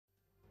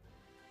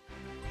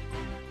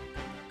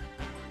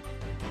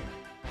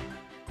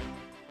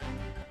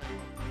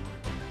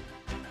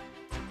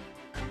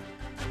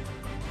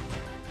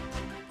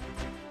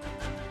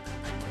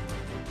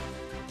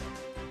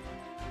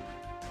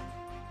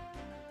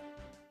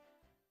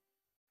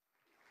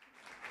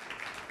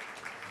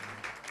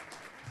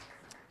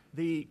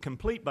The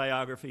complete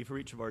biography for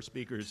each of our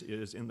speakers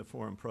is in the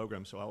forum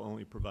program, so I'll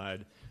only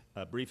provide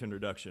a brief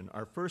introduction.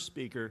 Our first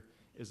speaker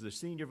is the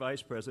Senior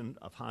Vice President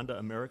of Honda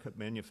America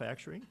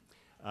Manufacturing.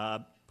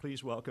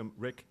 Please welcome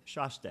Rick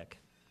Shostak.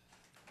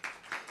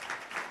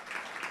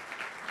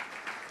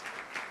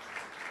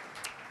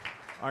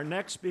 Our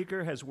next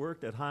speaker has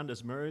worked at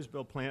Honda's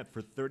Marysville plant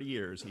for 30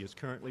 years. He is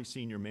currently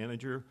Senior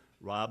Manager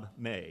Rob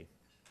May.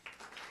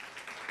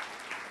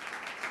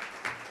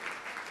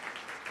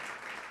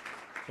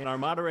 And our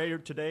moderator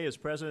today is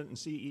President and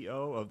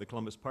CEO of the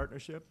Columbus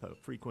Partnership, a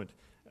frequent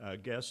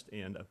guest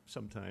and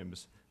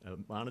sometimes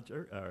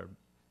monitor,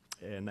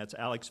 and that's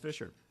Alex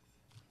Fisher.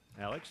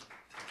 Alex?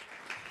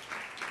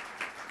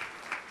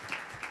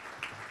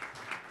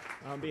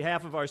 On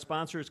behalf of our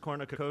sponsors,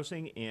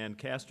 Cornucosing and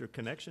Castor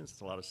Connections,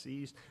 it's a lot of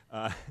C's,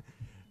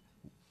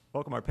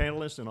 welcome our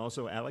panelists, and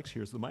also Alex,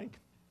 here's the mic.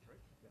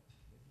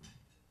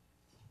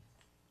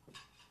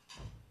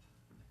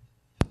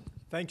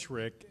 Thanks,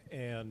 Rick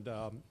and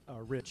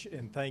Rich,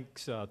 and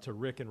thanks to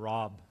Rick and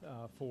Rob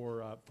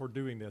for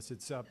doing this.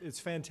 It's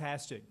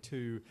fantastic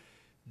to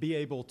be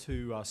able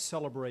to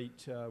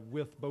celebrate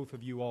with both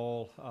of you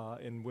all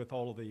and with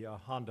all of the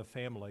Honda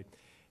family.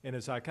 And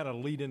as I kind of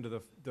lead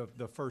into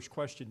the first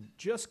question,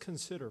 just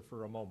consider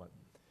for a moment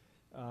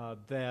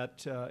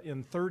that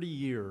in 30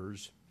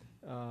 years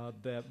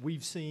that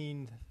we've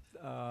seen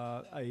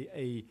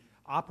a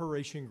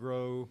operation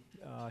grow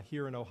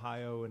here in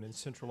Ohio and in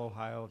Central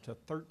Ohio to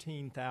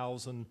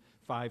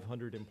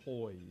 13,500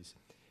 employees,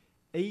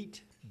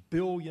 $8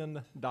 billion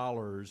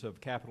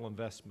of capital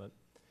investment,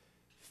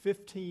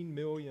 15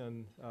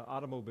 million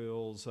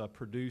automobiles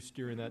produced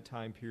during that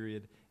time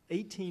period,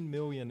 18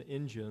 million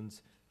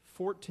engines,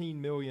 14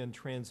 million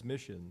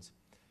transmissions,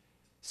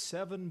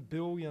 $7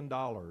 billion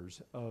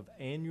of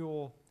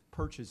annual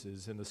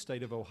purchases in the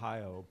state of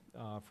Ohio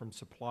from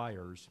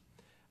suppliers.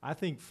 I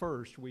think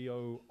first we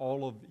owe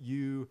all of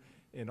you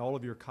and all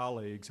of your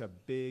colleagues a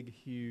big,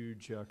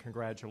 huge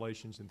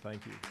congratulations and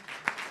thank you.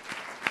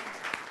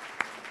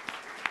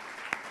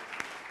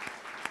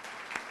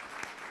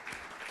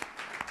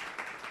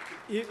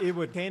 It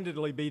would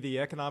candidly be the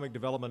economic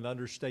development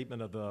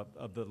understatement of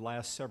the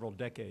last several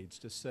decades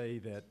to say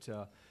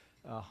that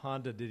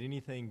Honda did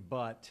anything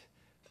but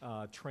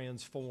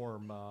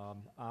transform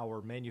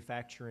our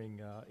manufacturing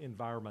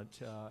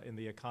environment in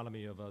the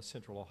economy of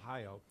Central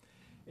Ohio.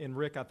 And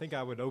Rick, I think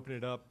I would open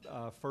it up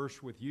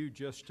first with you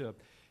just to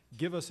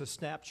give us a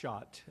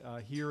snapshot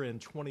here in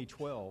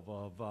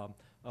 2012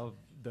 of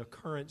the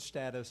current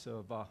status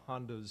of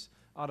Honda's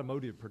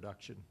automotive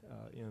production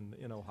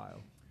in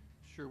Ohio.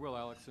 Sure will,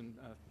 Alex, and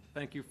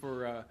thank you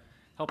for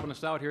helping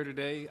us out here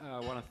today. I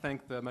want to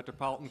thank the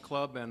Metropolitan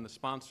Club and the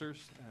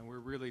sponsors, and we're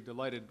really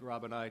delighted,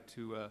 Rob and I,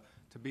 to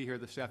be here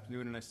this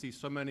afternoon. And I see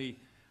so many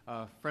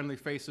friendly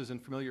faces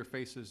and familiar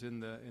faces in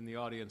the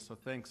audience. So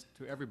thanks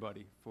to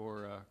everybody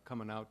for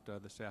coming out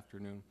this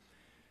afternoon.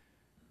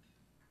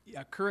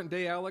 Yeah, current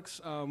day,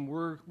 Alex,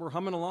 we're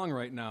humming along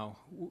right now.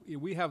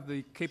 We have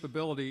the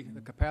capability,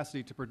 the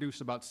capacity to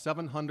produce about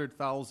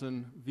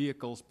 700,000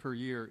 vehicles per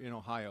year in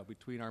Ohio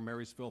between our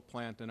Marysville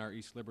plant and our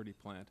East Liberty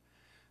plant.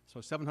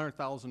 So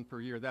 700,000 per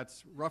year.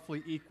 That's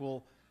roughly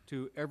equal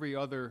to every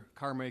other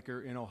car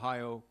maker in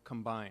Ohio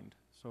combined.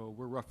 So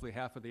we're roughly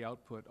half of the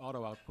output,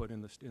 auto output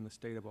in the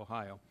state of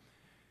Ohio.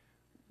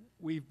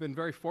 We've been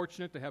very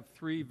fortunate to have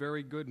 3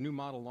 very good new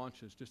model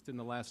launches just in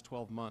the last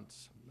 12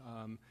 months.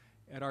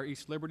 At our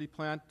East Liberty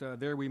plant,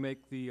 there we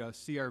make the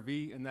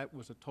CRV, and that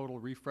was a total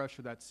refresh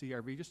of that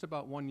CRV just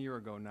about 1 year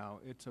ago now.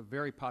 It's a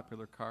very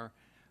popular car,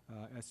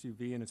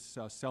 SUV, and it's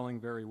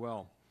selling very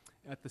well.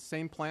 At the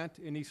same plant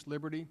in East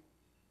Liberty,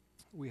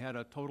 we had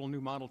a total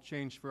new model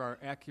change for our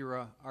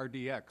Acura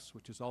RDX,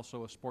 which is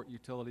also a sport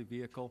utility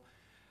vehicle.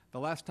 The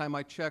last time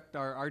I checked,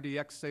 our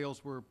RDX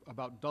sales were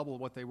about double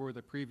what they were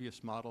the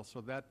previous model, so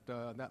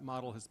that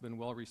model has been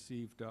well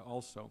received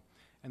also.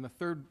 And the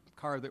third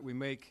car that we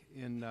make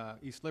in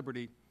East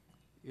Liberty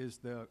is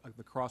the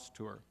Cross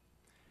Tour.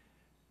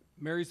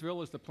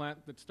 Marysville is the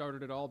plant that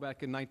started it all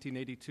back in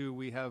 1982.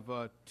 We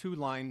have 2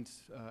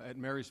 lines at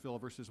Marysville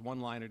versus 1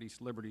 line at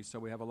East Liberty, so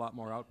we have a lot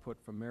more output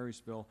from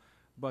Marysville.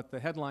 But the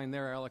headline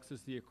there, Alex,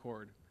 is the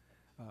Accord.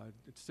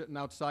 It's sitting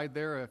outside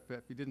there.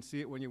 If you didn't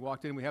see it when you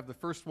walked in, we have the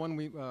first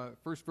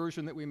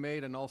version that we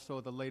made and also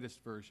the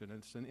latest version.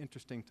 It's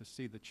interesting to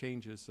see the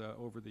changes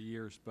over the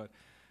years, but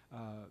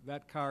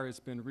that car has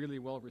been really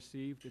well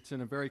received. It's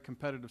in a very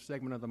competitive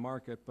segment of the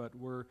market, but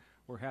we're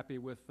happy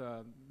with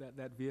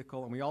that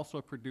vehicle. And we also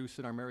produce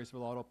in our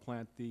Marysville auto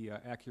plant the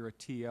Acura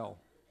TL.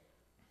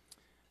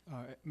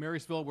 At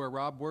Marysville, where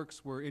Rob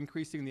works, we're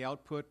increasing the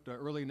output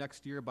early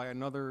next year by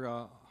another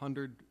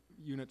 100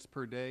 units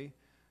per day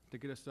to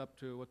get us up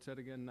to, what's that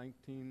again,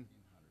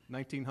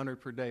 1,900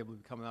 per day will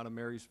be coming out of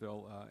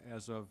Marysville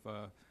as of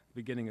the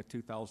beginning of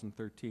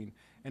 2013.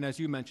 And as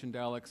you mentioned,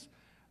 Alex,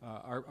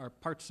 our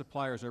parts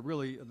suppliers are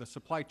really, the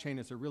supply chain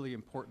is a really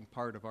important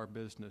part of our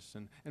business.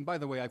 And by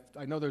the way,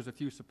 I know there's a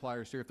few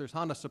suppliers here. If there's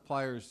Honda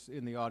suppliers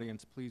in the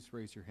audience, please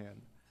raise your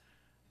hand.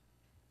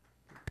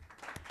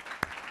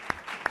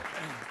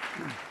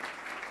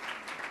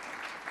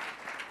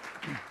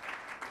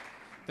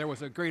 There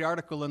was a great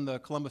article in the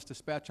Columbus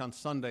Dispatch on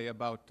Sunday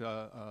about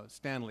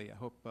Stanley. I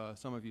hope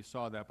some of you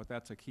saw that, but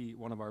that's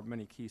one of our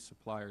many key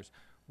suppliers.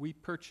 We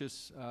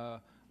purchase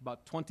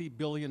about $20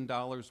 billion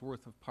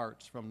worth of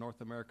parts from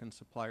North American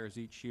suppliers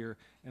each year,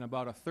 and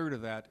about a third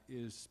of that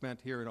is spent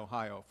here in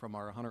Ohio from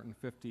our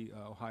 150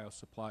 Ohio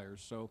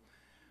suppliers. So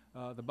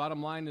the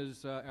bottom line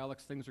is,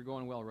 Alex, things are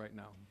going well right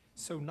now.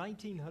 So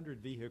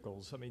 1,900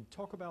 vehicles. I mean,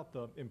 talk about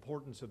the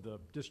importance of the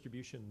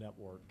distribution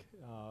network,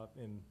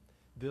 and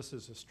this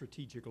is a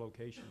strategic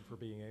location for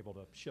being able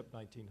to ship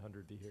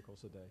 1,900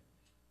 vehicles a day.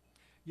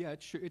 Yeah,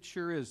 it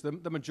sure is.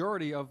 The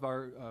majority of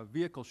our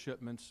vehicle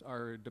shipments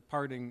are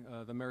departing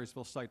the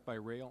Marysville site by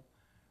rail,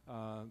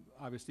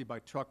 obviously by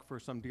truck for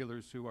some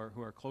dealers who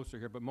are closer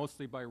here, but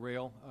mostly by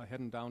rail,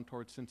 heading down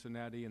towards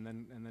Cincinnati and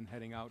then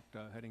heading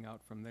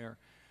out from there.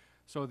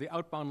 So the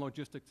outbound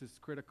logistics is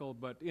critical,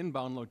 but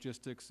inbound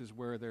logistics is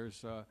where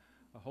there's a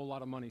whole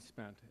lot of money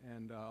spent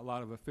and a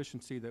lot of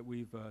efficiency that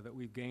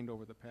we've gained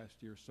over the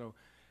past year. So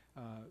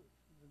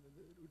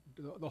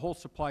the whole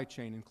supply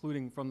chain,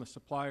 including from the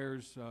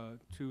suppliers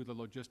to the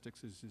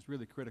logistics, is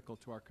really critical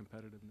to our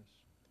competitiveness.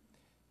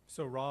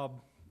 So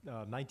Rob,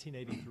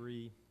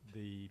 1983,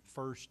 the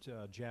first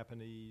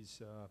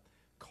Japanese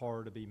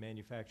car to be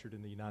manufactured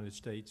in the United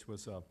States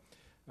was a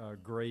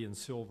gray and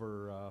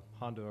silver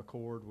Honda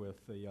Accord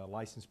with the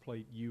license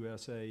plate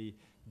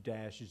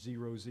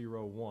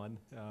USA-001.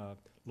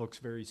 Looks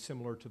very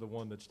similar to the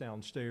one that's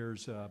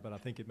downstairs, but I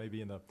think it may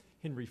be in the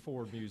Henry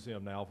Ford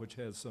Museum now, which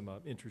has some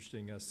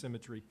interesting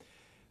symmetry.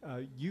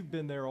 You've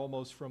been there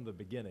almost from the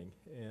beginning,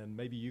 and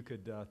maybe you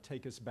could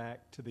take us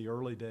back to the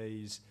early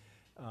days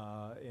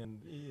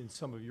and in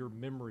some of your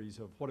memories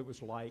of what it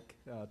was like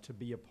to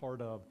be a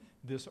part of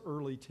this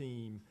early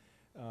team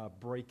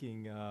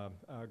breaking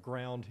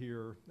ground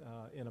here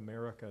in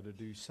America to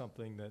do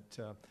something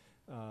that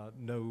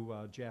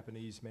no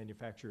Japanese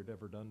manufacturer had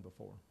ever done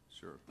before.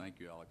 Sure. Thank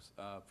you, Alex.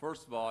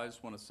 First of all, I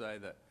just want to say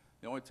that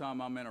the only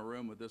time I'm in a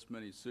room with this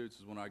many suits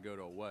is when I go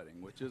to a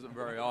wedding, which isn't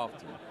very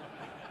often.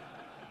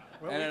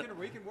 Well,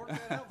 we can work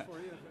that out for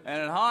you.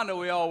 And at Honda,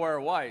 we all wear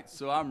white,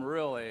 so I'm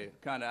really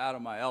kind of out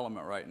of my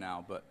element right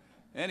now. But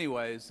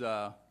anyways,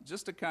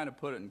 just to kind of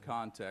put it in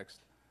context,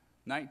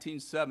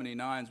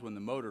 1979 is when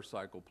the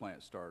motorcycle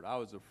plant started. I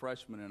was a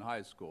freshman in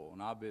high school,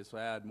 and obviously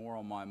I had more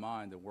on my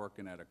mind than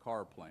working at a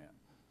car plant.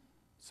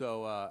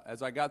 So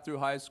as I got through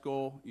high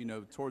school,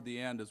 toward the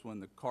end is when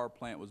the car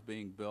plant was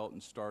being built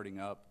and starting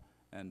up.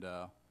 And,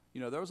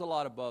 there was a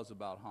lot of buzz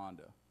about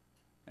Honda.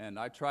 And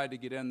I tried to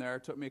get in there.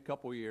 It took me a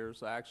couple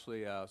years. I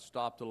actually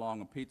stopped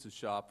along a pizza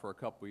shop for a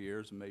couple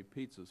years and made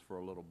pizzas for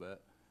a little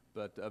bit.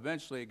 But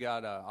eventually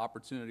got an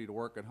opportunity to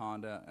work at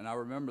Honda. And I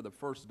remember the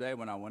first day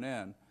when I went in,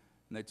 and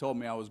they told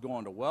me I was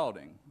going to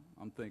welding.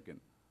 I'm thinking,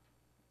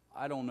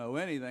 I don't know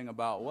anything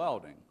about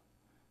welding.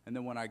 And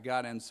then when I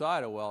got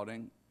inside of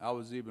welding, I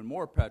was even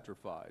more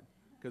petrified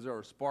because there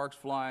were sparks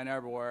flying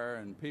everywhere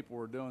and people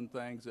were doing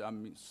things,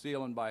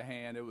 sealing by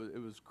hand. It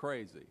was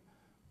crazy.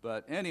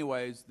 But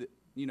anyways,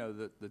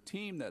 the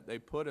team that they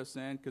put us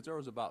in, because there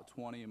was about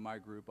 20 in my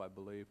group, I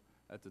believe,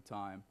 at the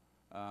time.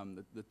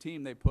 The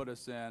team they put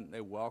us in,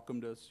 they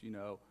welcomed us,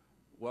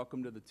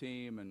 welcome to the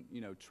team and,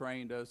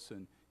 trained us.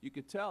 And you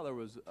could tell there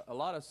was a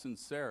lot of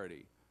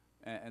sincerity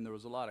and there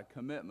was a lot of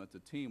commitment to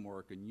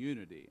teamwork and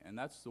unity. And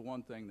that's the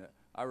one thing that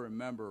I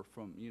remember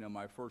from,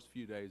 my first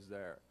few days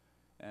there.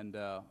 And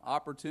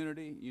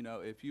opportunity,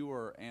 if you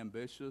were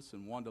ambitious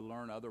and wanted to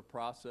learn other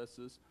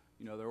processes,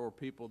 there were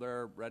people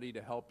there ready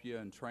to help you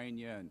and train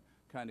you and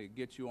kind of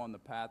get you on the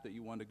path that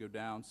you wanted to go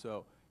down.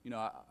 So,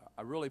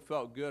 I really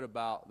felt good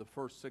about the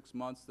first 6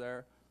 months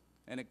there.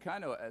 And it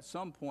kind of, at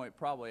some point,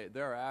 probably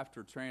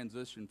thereafter,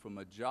 transitioned from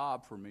a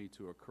job for me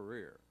to a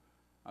career.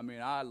 I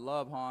mean, I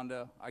love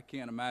Honda. I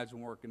can't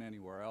imagine working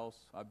anywhere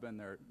else. I've been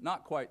there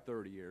not quite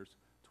 30 years,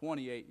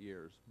 28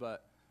 years.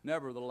 But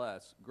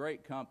nevertheless,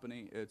 great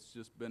company. It's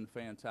just been a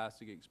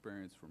fantastic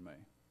experience for me.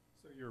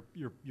 So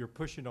you're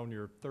pushing on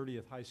your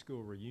 30th high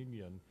school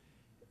reunion,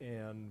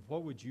 and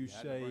what would you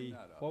say?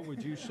 What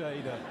would you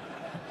say to?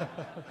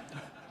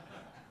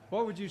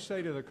 What would you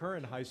say to the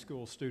current high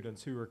school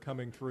students who are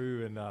coming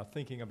through and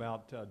thinking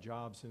about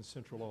jobs in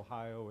Central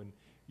Ohio and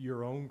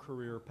your own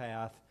career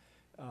path?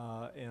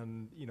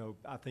 And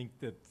I think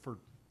that for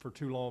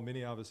too long,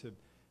 many of us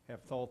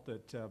have thought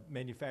that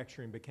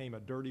manufacturing became a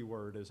dirty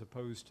word as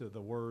opposed to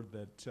the word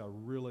that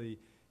really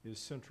is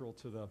central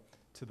to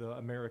the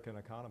American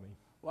economy.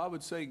 Well, I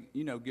would say,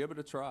 give it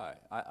a try.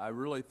 I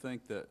really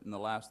think that in the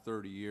last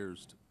 30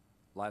 years,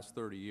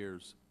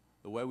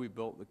 the way we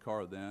built the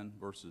car then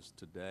versus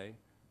today,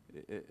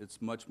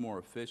 it's much more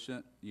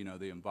efficient.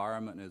 The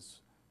environment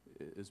is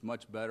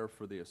much better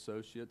for the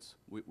associates.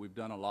 We've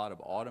done a lot of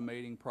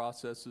automating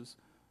processes.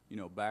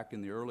 Back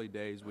in the early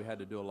days, we had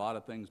to do a lot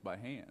of things by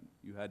hand.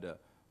 You had to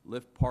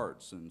lift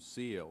parts and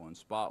seal and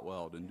spot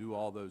weld and do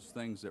all those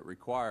things that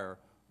require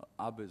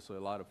obviously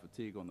a lot of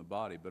fatigue on the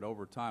body. But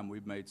over time,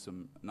 we've made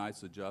some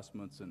nice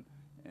adjustments and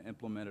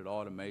implemented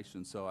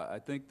automation. So I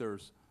think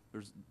there's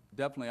there's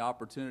definitely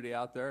opportunity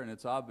out there, and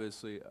it's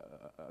obviously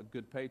a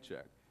good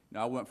paycheck.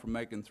 I went from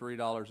making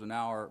 $3 an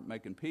hour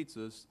making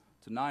pizzas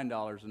to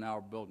 $9 an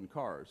hour building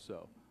cars,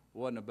 so it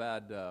wasn't a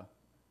bad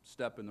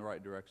step in the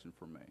right direction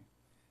for me.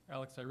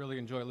 Alex, I really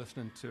enjoy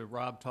listening to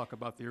Rob talk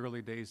about the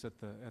early days at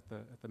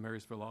the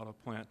Marysville auto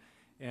plant.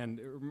 And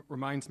it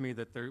reminds me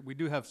that we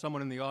do have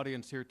someone in the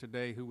audience here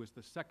today who was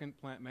the second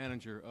plant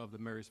manager of the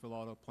Marysville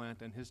auto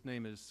plant, and his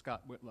name is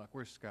Scott Whitlock.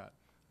 Where's Scott?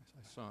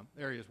 I saw him.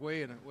 There he is,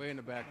 way in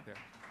the back there.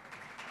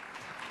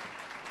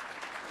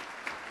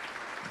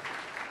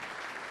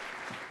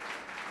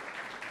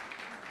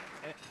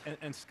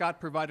 And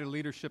Scott provided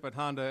leadership at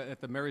Honda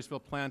at the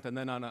Marysville plant, and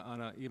then on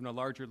a even a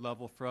larger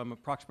level from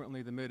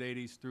approximately the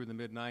mid-'80s through the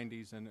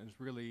mid-'90s, and is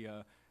really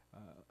a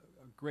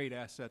great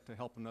asset to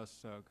helping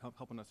us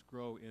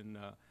grow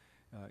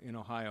in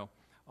Ohio.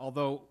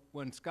 Although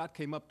when Scott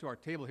came up to our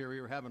table here, we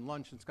were having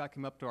lunch, and Scott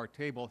came up to our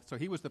table. So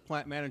he was the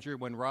plant manager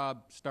when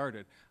Rob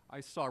started.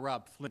 I saw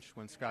Rob flinch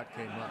when Scott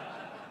came up.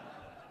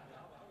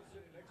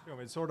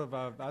 It's sort of,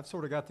 I've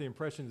sort of got the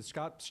impression that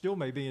Scott still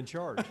may be in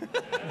charge.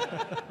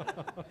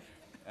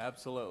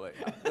 Absolutely.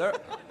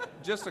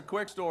 Just a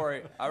quick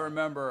story. I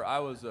remember I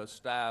was a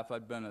staff.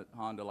 I'd been at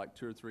Honda like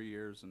 2 or 3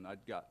 years, and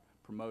I'd got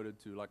promoted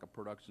to like a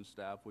production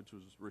staff, which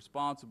was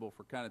responsible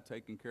for kind of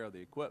taking care of the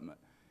equipment.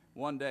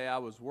 One day I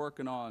was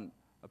working on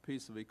a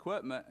piece of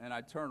equipment, and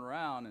I turned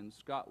around, and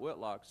Scott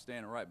Whitlock's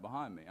standing right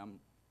behind me.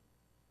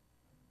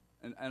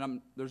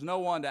 There's no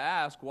one to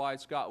ask why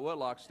Scott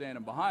Whitlock's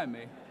standing behind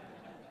me.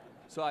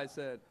 So I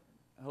said,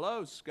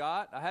 "Hello,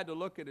 Scott." I had to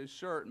look at his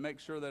shirt and make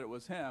sure that it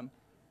was him,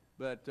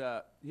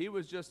 but he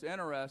was just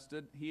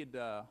interested.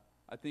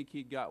 I think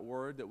he'd got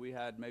word that we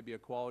had maybe a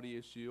quality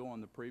issue on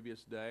the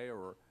previous day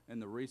or in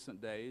the recent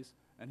days,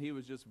 and he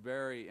was just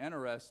very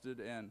interested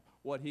in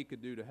what he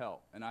could do to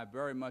help. And I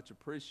very much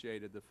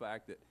appreciated the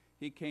fact that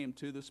he came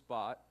to the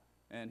spot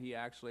and he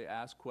actually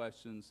asked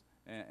questions,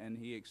 and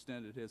he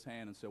extended his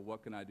hand and said,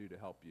 "What can I do to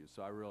help you?"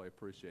 So I really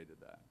appreciated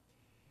that.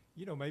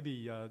 You know,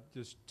 maybe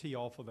just tee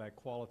off of that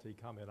quality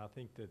comment. I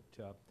think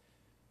that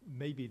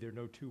maybe there are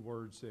no two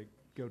words that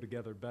go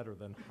together better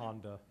than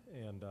Honda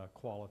and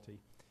quality.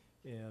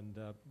 And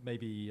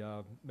maybe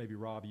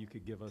Rob, you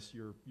could give us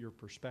your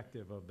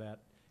perspective of that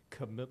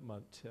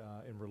commitment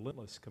and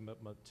relentless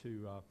commitment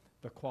to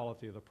the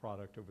quality of the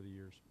product over the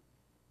years.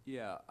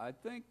 Yeah, I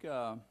think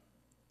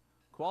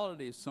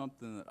quality is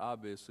something that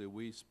obviously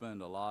we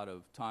spend a lot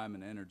of time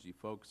and energy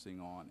focusing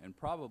on, and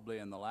probably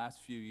in the last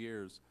few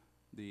years,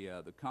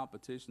 the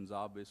competition's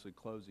obviously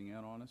closing in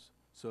on us.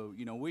 So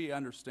we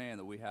understand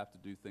that we have to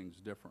do things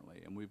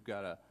differently, and we've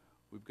got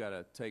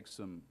to take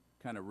some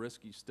kind of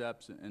risky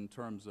steps in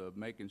terms of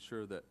making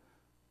sure that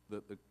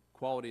the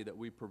quality that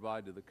we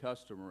provide to the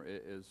customer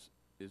is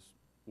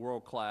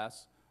world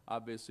class.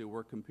 Obviously,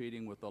 we're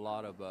competing with a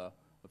lot of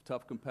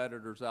tough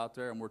competitors out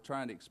there, and we're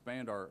trying to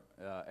expand our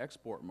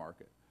export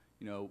market.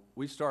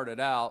 We started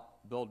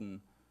out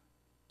building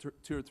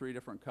 2 or 3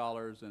 different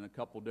colors and a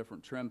couple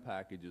different trim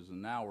packages,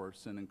 and now we're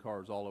sending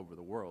cars all over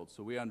the world.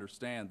 So we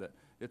understand that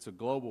it's a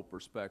global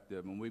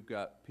perspective, and we've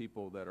got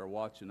people that are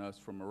watching us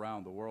from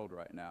around the world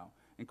right now.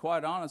 And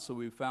quite honestly,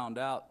 we found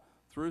out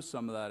through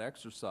some of that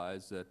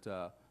exercise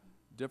that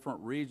different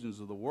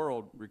regions of the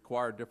world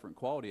require different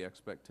quality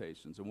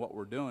expectations, and what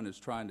we're doing is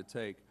trying to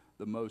take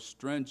the most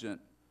stringent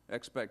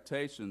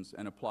expectations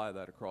and apply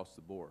that across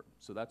the board.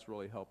 So that's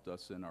really helped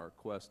us in our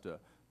quest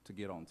to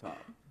get on top.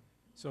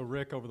 So,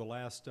 Rick, over the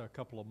last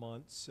couple of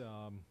months,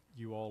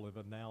 you all have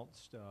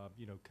announced,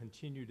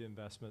 continued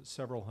investment,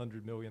 several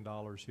 $100 million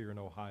here in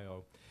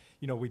Ohio.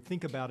 We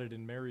think about it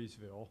in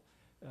Marysville,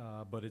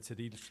 but it's at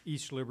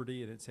East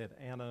Liberty, and it's at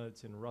Anna,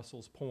 it's in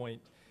Russell's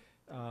Point,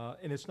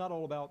 and it's not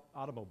all about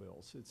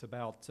automobiles. It's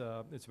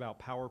about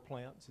power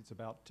plants. It's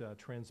about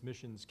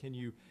transmissions. Can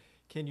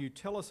you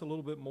tell us a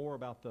little bit more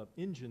about the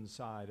engine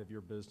side of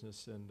your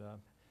business and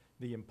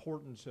the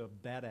importance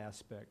of that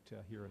aspect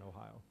here in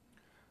Ohio?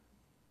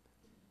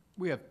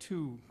 We have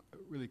 2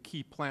 really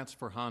key plants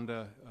for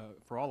Honda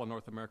for all of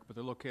North America, but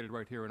they're located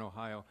right here in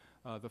Ohio.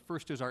 The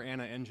first is our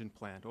Anna engine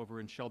plant over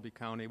in Shelby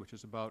County, which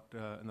is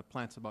and the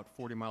plant's about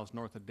 40 miles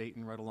north of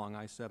Dayton, right along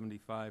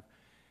I-75.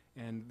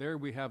 And there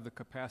we have the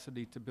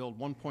capacity to build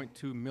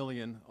 1.2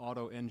 million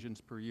auto engines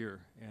per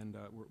year, and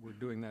we're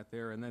doing that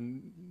there. And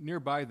then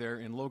nearby there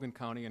in Logan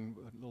County, in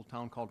a little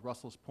town called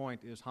Russell's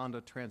Point, is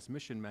Honda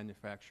Transmission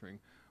Manufacturing,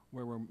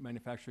 where we're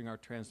manufacturing our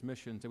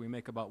transmissions, and we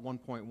make about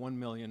 1.1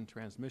 million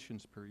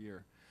transmissions per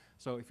year.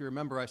 So if you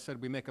remember, I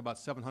said we make about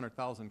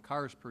 700,000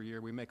 cars per year.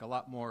 We make a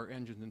lot more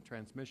engines and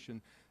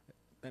transmission.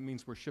 That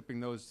means we're shipping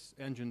those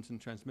engines and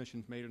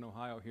transmissions made in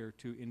Ohio here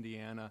to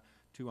Indiana,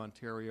 to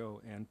Ontario,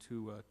 and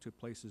to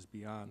places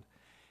beyond.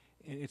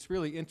 And it's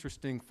really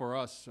interesting for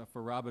us,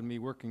 for Rob and me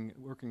working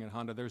at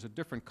Honda. There's a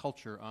different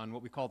culture on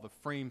what we call the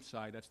frame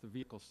side, that's the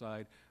vehicle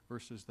side,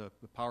 versus the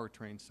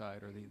powertrain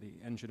side, or the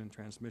engine and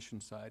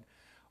transmission side.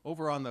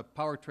 Over on the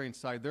powertrain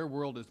side, their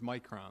world is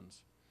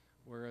microns,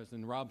 whereas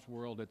in Rob's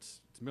world,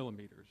 it's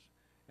millimeters.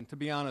 And to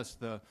be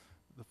honest, the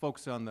the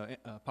folks on the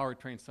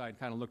powertrain side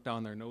kind of look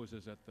down their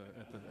noses at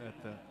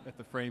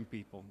the frame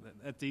people.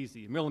 That's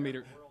easy.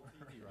 Millimeter.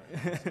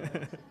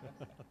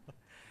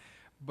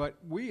 But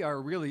we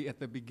are really at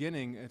the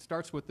beginning. It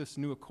starts with this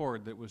new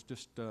Accord that was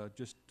just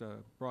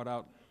brought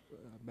out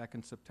back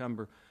in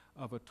September,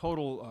 of a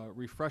total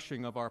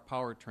refreshing of our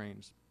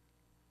powertrains.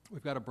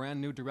 We've got a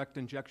brand new direct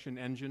injection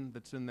engine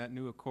that's in that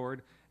new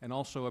Accord, and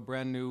also a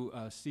brand new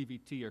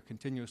CVT, or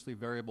continuously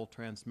variable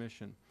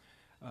transmission.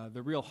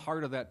 The real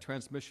heart of that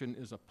transmission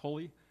is a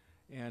pulley,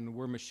 and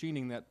we're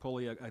machining that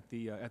pulley at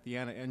the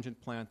Anna engine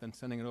plant, then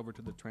sending it over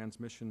to the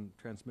transmission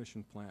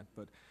plant.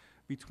 But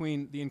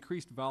between the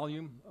increased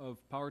volume of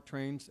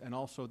powertrains and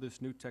also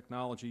this new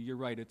technology, you're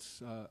right, it's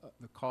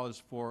the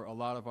cause for a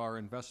lot of our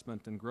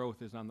investment and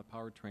growth is on the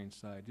powertrain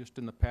side. Just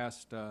in the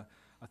past, I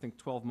think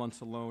 12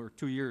 months alone, or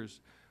 2 years,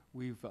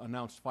 we've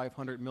announced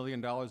 $500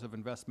 million of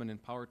investment in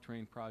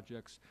powertrain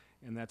projects,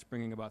 and that's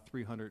bringing about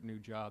 300 new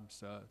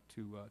jobs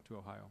to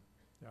Ohio.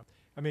 Yeah,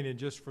 I mean, and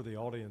just for the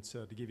audience,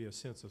 to give you a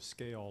sense of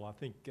scale, I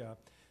think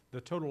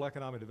the total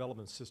economic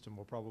development system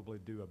will probably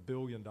do $1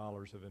 billion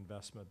of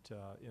investment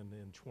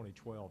in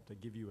 2012, to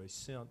give you a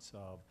sense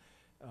of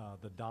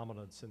the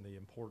dominance and the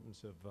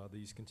importance of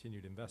these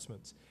continued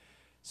investments.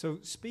 So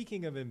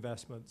speaking of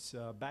investments,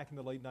 back in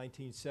the late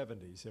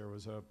 1970s, there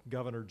was a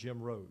Governor,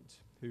 Jim Rhodes,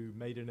 who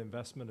made an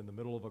investment in the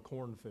middle of a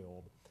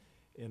cornfield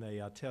in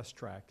a test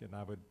track, and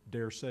I would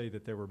dare say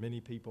that there were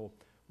many people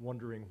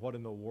wondering what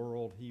in the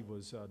world he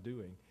was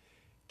doing.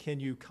 Can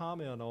you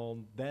comment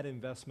on that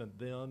investment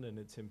then and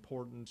its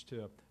importance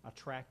to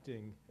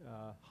attracting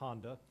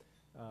Honda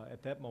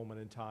at that moment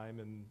in time,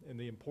 and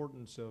the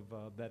importance of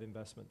that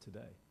investment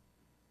today?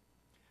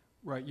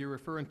 Right, you're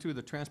referring to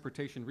the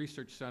Transportation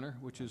Research Center,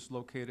 which is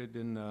located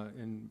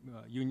in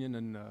Union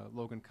and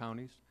Logan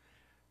counties,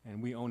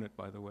 and we own it,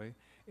 by the way.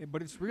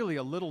 But it's really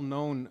a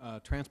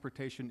little-known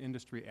transportation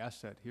industry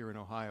asset here in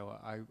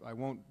Ohio. I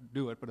won't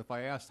do it, but if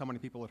I asked how many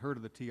people had heard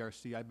of the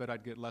TRC, I bet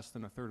I'd get less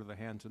than a third of the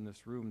hands in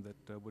this room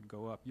that would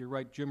go up. You're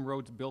right, Jim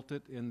Rhodes built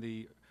it in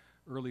the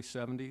early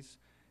 70s,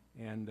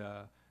 and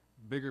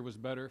bigger was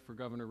better for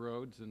Governor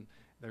Rhodes, and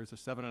there's a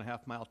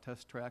 7.5-mile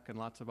test track and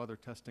lots of other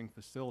testing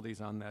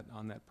facilities on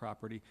that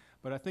property.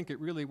 But I think it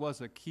really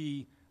was a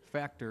key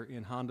factor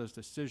in Honda's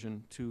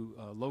decision to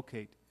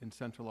locate in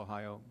Central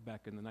Ohio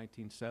back in the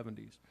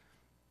 1970s.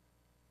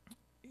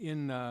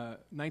 In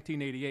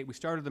 1988, we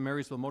started the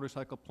Marysville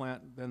motorcycle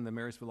plant, then the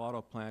Marysville auto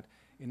plant.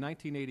 In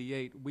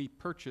 1988, we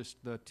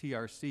purchased the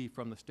TRC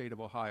from the state of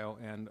Ohio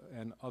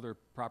and other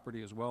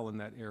property as well in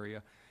that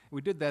area.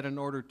 We did that in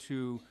order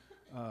to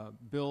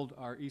build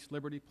our East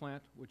Liberty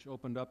plant, which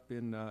opened up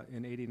in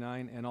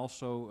 '89, and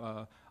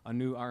also a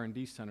new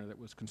R&D center that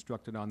was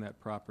constructed on that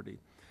property.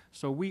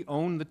 So we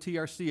own the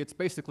TRC. It's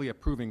basically a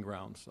proving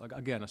grounds.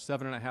 Again, a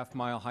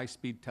 7.5-mile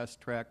high-speed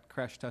test track,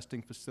 crash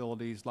testing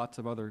facilities, lots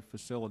of other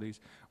facilities.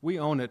 We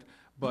own it,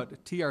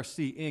 but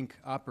TRC Inc.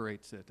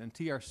 operates it, and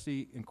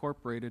TRC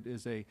Incorporated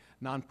is a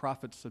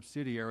nonprofit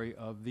subsidiary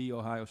of The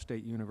Ohio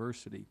State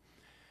University.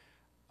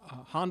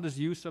 Honda's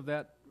use of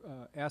that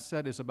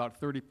asset is about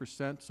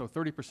 30%, so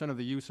 30% of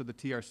the use of the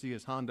TRC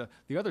is Honda.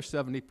 The other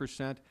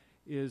 70%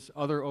 is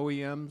other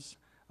OEMs,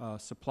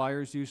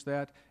 suppliers use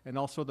that, and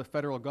also the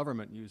federal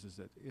government uses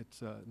it. It's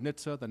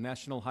NHTSA, the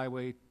National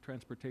Highway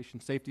Transportation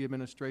Safety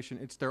Administration.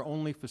 It's their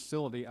only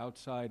facility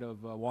outside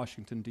of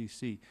Washington,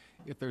 D.C.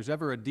 If there's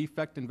ever a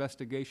defect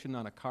investigation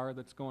on a car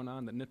that's going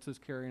on that NHTSA's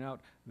carrying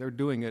out, they're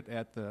doing it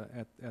at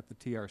the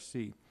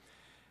TRC.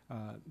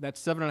 That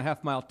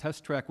 7.5-mile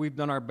test track, we've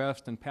done our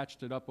best and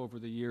patched it up over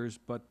the years,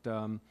 but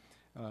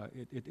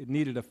it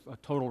needed a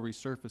total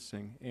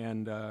resurfacing,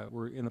 and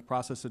we're in the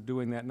process of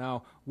doing that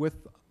now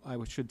with, I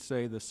should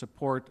say, the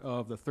support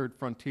of the Third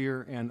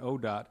Frontier and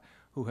ODOT,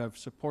 who have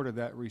supported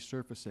that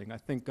resurfacing. I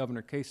think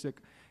Governor Kasich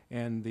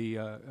and the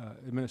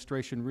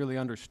administration really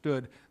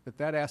understood that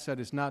that asset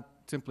is not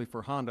simply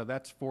for Honda,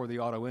 that's for the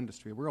auto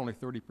industry. We're only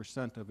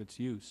 30% of its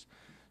use.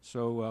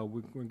 So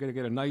we're going to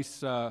get a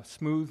nice,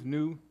 smooth,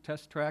 new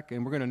test track,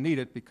 and we're going to need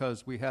it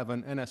because we have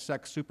an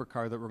NSX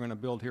supercar that we're going to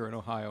build here in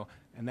Ohio,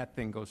 and that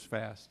thing goes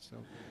fast. So,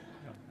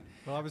 yeah.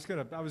 Well, I was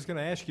going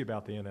to ask you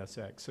about the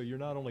NSX. So you're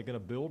not only going to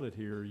build it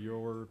here,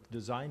 you're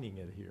designing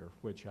it here,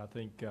 which I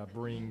think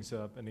brings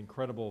an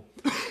incredible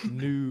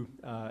new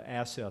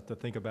asset to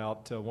think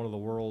about one of the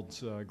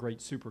world's great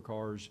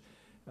supercars,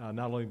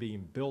 not only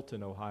being built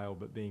in Ohio,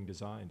 but being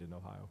designed in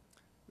Ohio.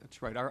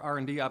 That's right. Our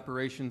R&D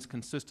operations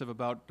consist of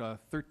about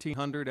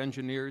 1,300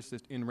 engineers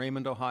in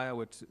Raymond,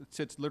 Ohio. It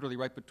sits literally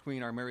right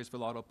between our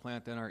Marysville auto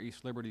plant and our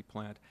East Liberty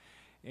plant.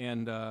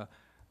 And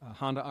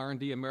Honda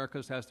R&D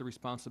Americas has the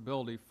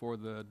responsibility for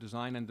the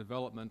design and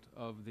development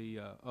of the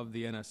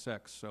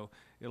NSX. So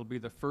it'll be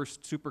the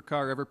first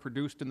supercar ever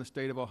produced in the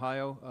state of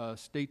Ohio.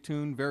 Stay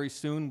tuned. Very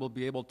soon we'll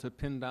be able to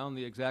pin down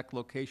the exact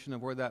location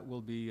of where that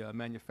will be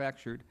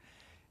manufactured.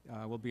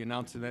 We'll be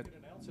announcing that. You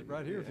can announce it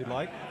right here if you'd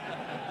like.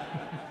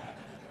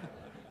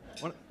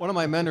 One of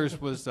my mentors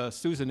was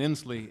Susan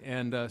Inslee,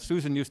 and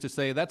Susan used to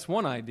say, "That's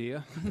one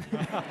idea."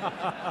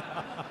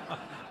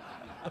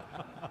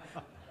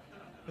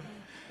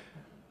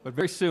 But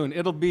very soon,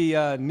 it'll be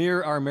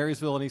near our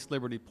Marysville and East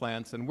Liberty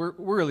plants, and we're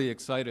really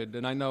excited.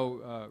 And I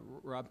know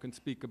Rob can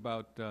speak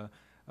about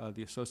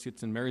the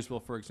associates in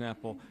Marysville, for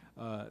example.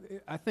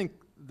 I think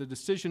the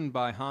decision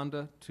by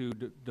Honda to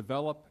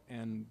develop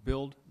and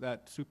build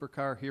that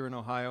supercar here in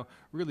Ohio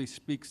really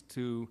speaks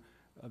to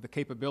the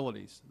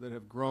capabilities that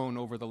have grown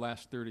over the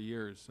last 30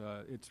 years.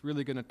 It's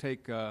really going to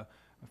take,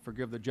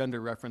 forgive the gender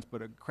reference,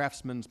 but a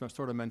craftsman's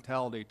sort of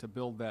mentality to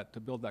build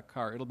that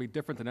car. It'll be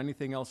different than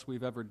anything else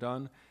we've ever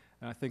done.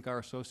 And I think our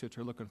associates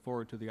are looking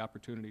forward to the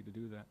opportunity to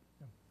do that.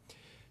 Yeah.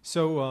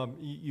 So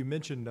you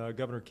mentioned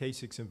Governor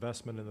Kasich's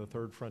investment in the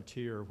Third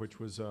Frontier, which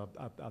was,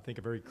 I think,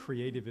 a very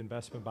creative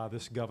investment by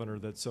this governor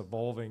that's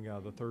evolving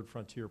the Third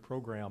Frontier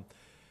program.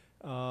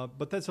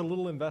 But that's a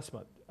little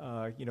investment,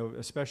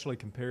 especially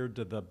compared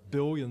to the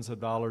billions of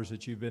dollars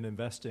that you've been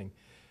investing.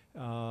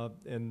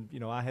 And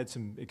I had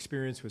some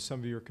experience with some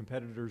of your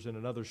competitors in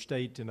another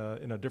state in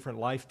a different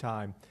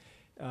lifetime.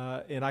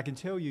 And I can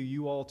tell you,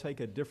 you all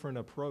take a different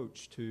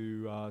approach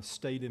to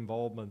state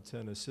involvement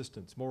and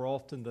assistance. More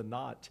often than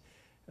not,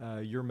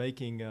 you're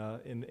making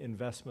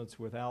investments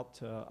without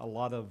a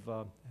lot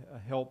of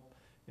help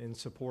and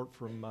support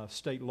from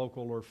state,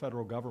 local, or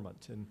federal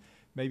government. And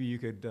maybe you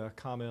could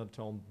comment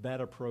on that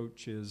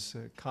approach as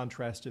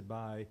contrasted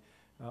by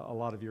a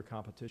lot of your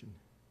competition.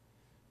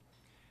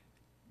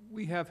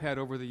 We have had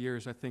over the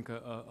years, I think,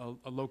 a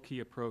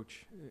low-key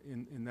approach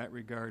in that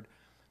regard.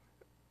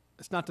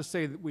 It's not to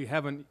say that we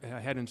haven't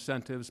had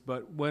incentives,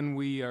 but when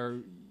we are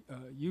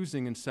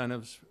using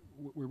incentives,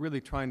 we're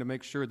really trying to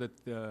make sure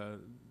that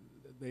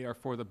they are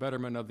for the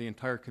betterment of the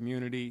entire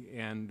community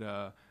and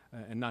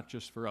not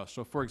just for us.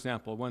 So, for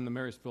example, when the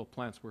Marysville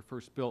plants were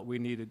first built, we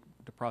needed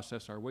to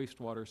process our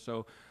wastewater.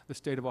 So the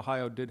state of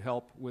Ohio did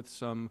help with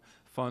some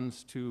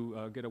funds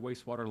to get a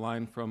wastewater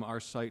line from our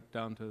site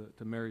down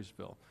to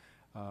Marysville.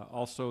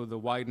 Also, the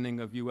widening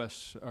of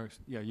US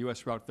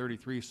Route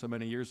 33 so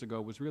many years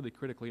ago was really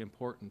critically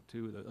important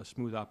to a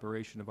smooth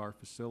operation of our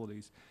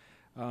facilities.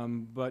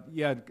 But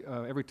yeah,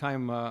 every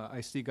time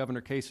I see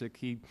Governor Kasich,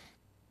 he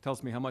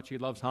tells me how much he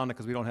loves Honda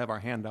because we don't have our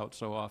hand out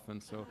so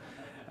often. So,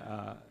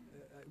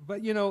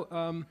 but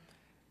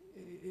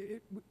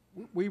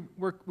we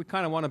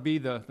kind of want to be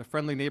the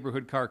friendly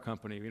neighborhood car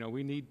company.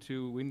 We need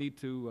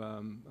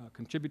to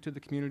contribute to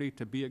the community,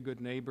 to be a good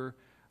neighbor.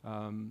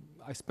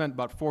 I spent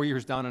about 4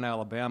 years down in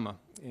Alabama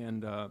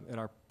and at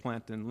our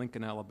plant in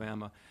Lincoln,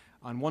 Alabama.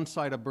 On one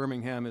side of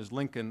Birmingham is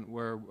Lincoln,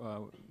 where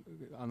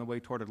on the way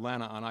toward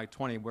Atlanta on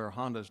I-20, where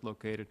Honda is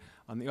located.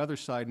 On the other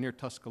side, near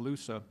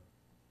Tuscaloosa,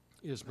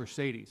 is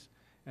Mercedes.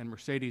 And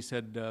Mercedes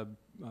had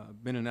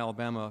been in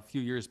Alabama a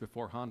few years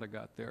before Honda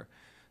got there.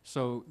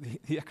 So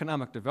the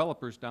economic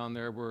developers down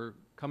there were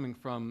coming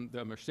from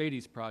the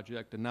Mercedes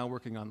project and now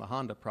working on the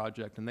Honda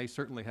project, and they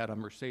certainly had a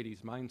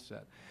Mercedes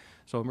mindset.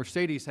 So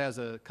Mercedes has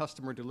a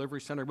customer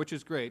delivery center, which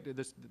is great.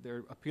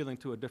 They're appealing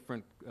to a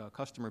different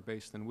customer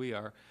base than we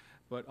are.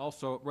 But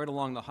also, right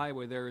along the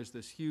highway there is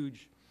this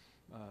huge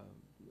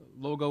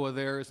logo of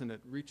theirs, and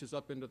it reaches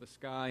up into the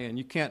sky, and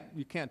you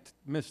can't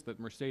miss that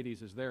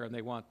Mercedes is there, and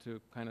they want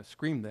to kind of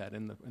scream that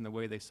in the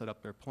way they set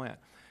up their plant.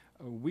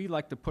 We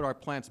like to put our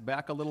plants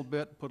back a little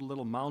bit, put a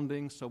little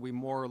mounding, so we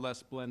more or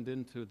less blend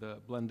into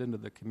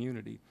the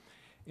community.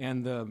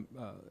 And the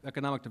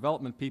economic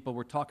development people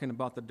were talking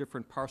about the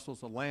different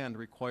parcels of land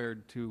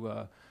required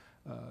to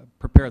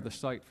prepare the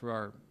site for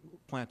our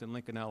plant in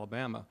Lincoln,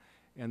 Alabama.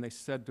 And they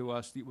said to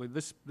us, well,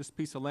 this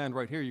piece of land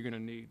right here you're going to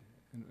need.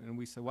 And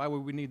we said, why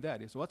would we need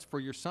that? He said, well, that's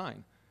for your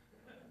sign.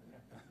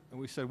 And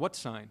we said, what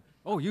sign?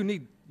 Oh, you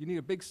need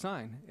a big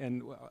sign.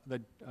 And one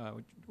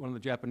of the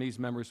Japanese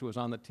members who was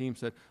on the team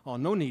said, oh,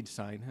 no need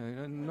sign,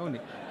 no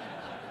need.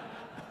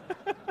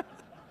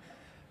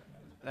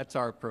 That's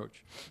our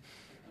approach.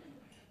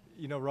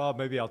 Rob,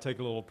 maybe I'll take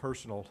a little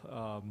personal.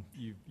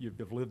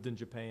 You've lived in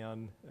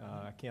Japan.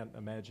 I can't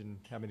imagine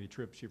how many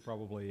trips you've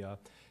probably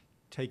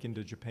taken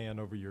to Japan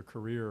over your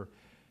career.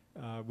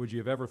 Would you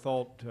have ever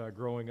thought,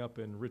 growing up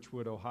in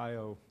Richwood,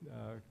 Ohio,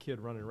 a kid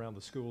running around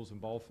the schools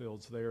and ball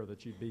fields there,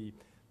 that you'd be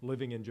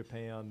living in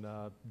Japan,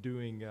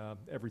 doing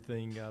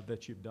everything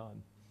that you've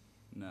done?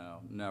 No,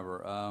 never.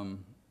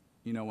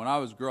 When I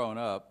was growing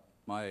up,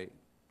 my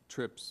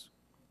trips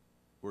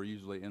were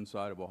usually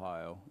inside of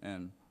Ohio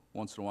and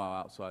once in a while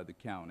outside the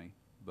county.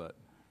 But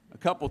a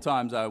couple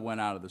times I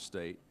went out of the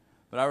state.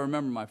 But I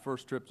remember my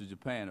first trip to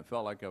Japan, it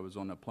felt like I was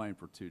on a plane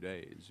for 2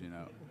 days,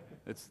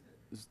 This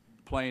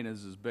plane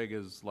is as big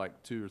as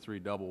like 2 or 3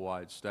 double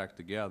wides stacked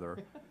together.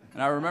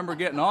 And I remember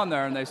getting on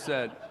there and they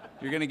said,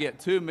 you're going to get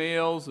 2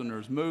 meals and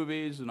there's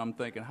movies. And I'm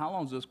thinking, how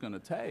long is this going to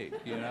take,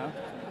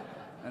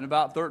 And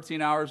about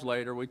 13 hours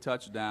later, we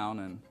touched down,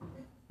 and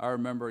I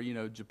remember,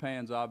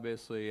 Japan's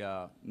obviously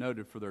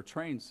noted for their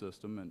train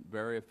system and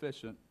very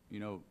efficient.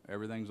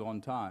 Everything's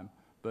on time.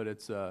 But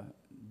it's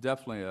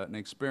definitely an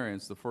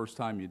experience the first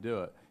time you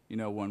do it.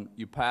 When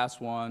you pass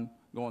one,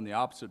 go in the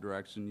opposite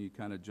direction, you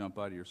kind of jump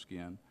out of your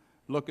skin.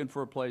 Looking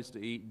for a place to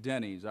eat,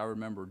 Denny's. I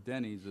remember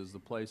Denny's is the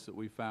place that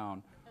we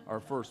found our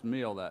first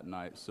meal that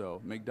night.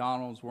 So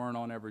McDonald's weren't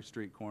on every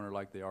street corner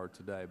like they are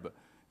today. But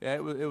Yeah,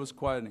 it was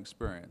quite an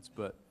experience.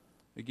 But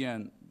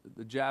again,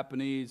 the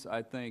Japanese,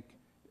 I think,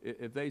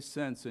 if they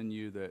sense in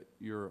you that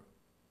you're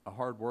a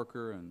hard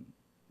worker and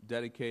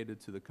dedicated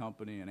to the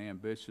company and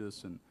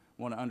ambitious and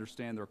want to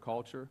understand their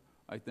culture,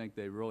 I think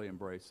they really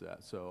embrace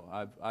that. So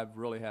I've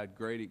really had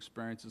great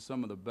experiences.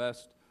 Some of the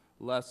best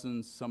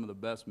lessons, some of the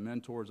best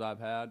mentors I've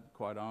had,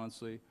 quite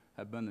honestly,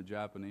 have been the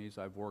Japanese.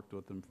 I've worked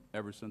with them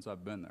ever since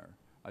I've been there.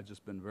 I've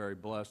just been very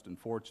blessed and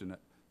fortunate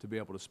to be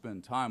able to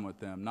spend time with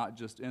them, not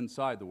just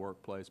inside the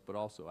workplace, but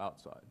also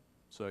outside.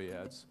 So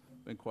yeah, it's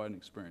been quite an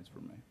experience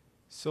for me.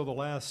 So the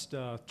last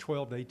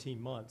 12 to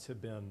 18 months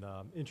have been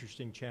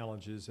interesting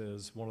challenges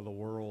as one of the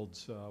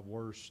world's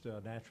worst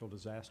natural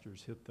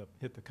disasters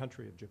hit the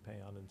country of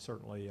Japan, and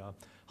certainly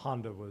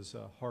Honda was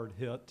hard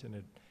hit, and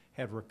it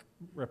had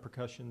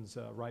repercussions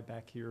right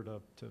back here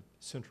to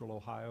central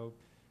Ohio,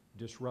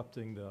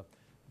 disrupting the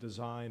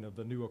design of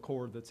the new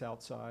Accord that's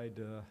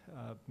outside.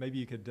 Maybe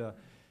you could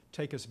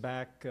take us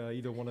back,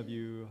 either one of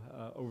you,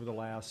 over the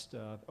last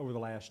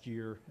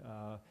year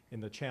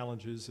in the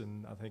challenges,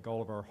 and I think all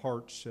of our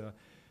hearts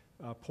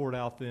poured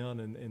out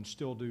then and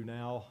still do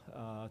now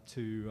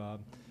to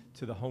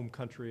the home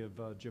country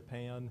of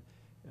Japan,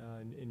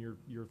 and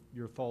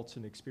your thoughts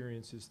and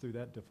experiences through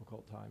that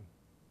difficult time.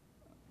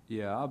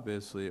 Yeah,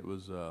 obviously it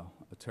was a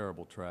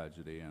terrible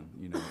tragedy, and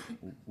you know,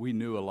 we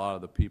knew a lot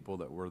of the people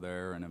that were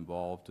there and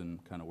involved in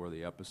kind of where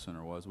the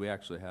epicenter was. We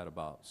actually had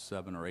about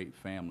 7 or 8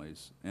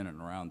 families in and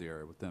around the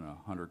area within a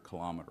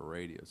 100-kilometer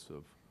radius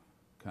of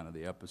kind of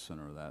the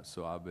epicenter of that.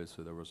 So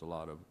obviously there was a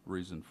lot of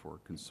reason for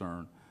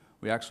concern.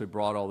 We actually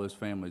brought all those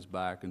families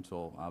back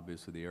until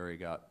obviously the area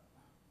got,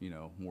 you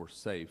know, more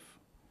safe.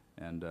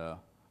 And a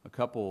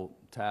couple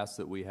tasks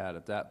that we had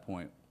at that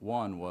point,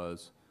 one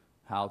was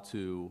how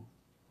to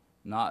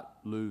not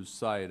lose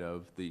sight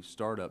of the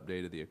startup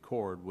date of the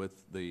Accord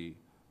with the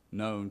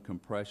known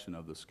compression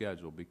of the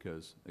schedule,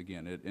 because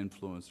again, it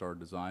influenced our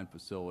design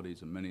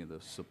facilities and many of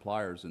the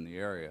suppliers in the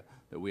area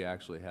that we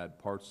actually had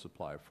parts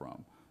supply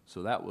from.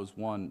 So that was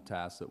one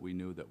task that we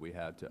knew that we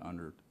had to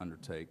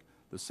undertake.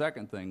 The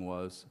second thing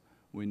was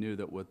we knew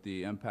that with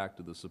the impact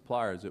of the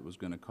suppliers, it was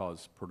going to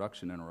cause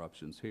production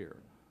interruptions here.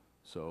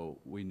 So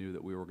we knew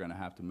that we were going to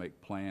have to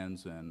make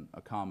plans and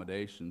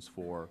accommodations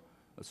for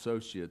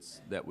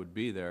associates that would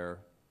be there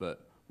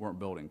but weren't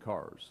building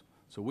cars.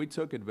 So we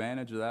took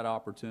advantage of that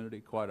opportunity,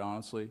 quite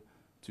honestly,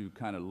 to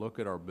kind of look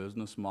at our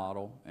business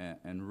model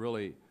and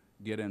really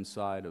get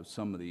inside of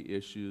some of the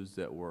issues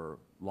that were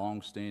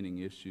long-standing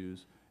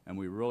issues, and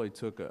we really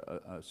took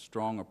a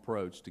strong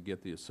approach to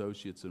get the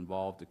associates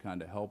involved to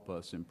kind of help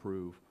us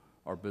improve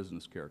our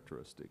business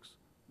characteristics.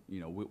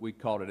 You know, we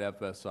called it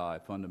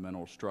FSI,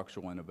 Fundamental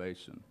Structural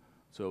Innovation.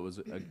 So it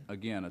was,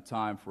 again, a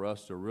time for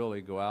us to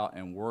really go out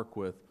and work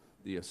with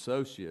the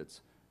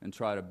associates and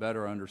try to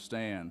better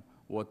understand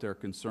what their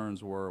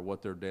concerns were,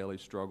 what their daily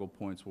struggle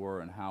points were,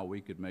 and how we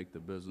could make the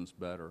business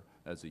better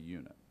as a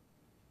unit.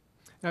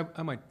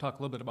 I might talk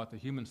a little bit about the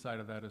human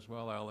side of that as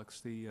well,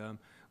 Alex.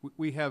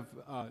 We have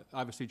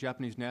obviously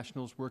Japanese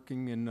nationals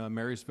working in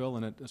Marysville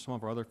and at some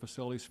of our other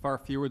facilities, far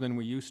fewer than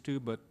we used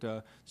to, but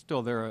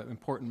still they're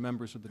important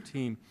members of the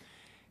team.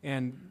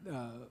 And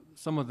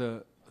some of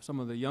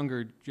the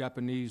younger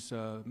Japanese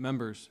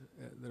members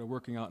that are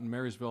working out in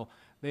Marysville,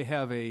 they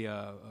have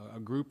a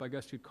group, I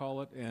guess you'd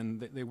call it,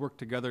 and they work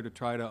together to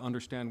try to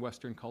understand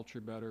Western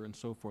culture better and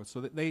so forth.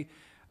 So they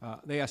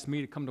asked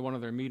me to come to one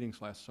of their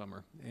meetings last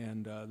summer,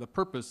 and the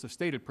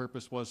stated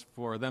purpose was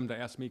for them to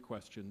ask me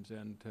questions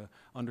and to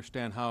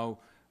understand how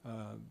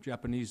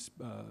Japanese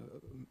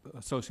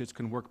associates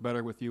can work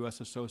better with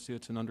U.S.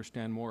 associates and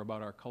understand more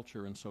about our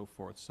culture and so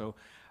forth. So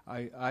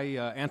I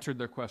answered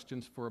their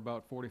questions for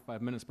about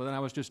 45 minutes, but then I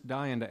was just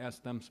dying to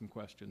ask them some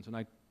questions, and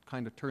I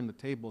kind of turned the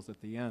tables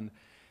at the end.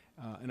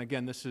 And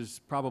again, this is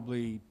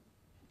probably,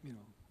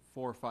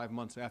 4 or 5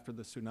 months after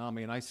the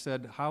tsunami, and I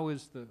said, "How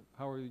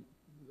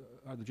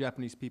are the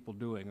Japanese people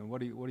doing, and what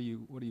do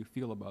you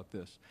feel about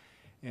this?"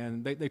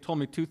 And they told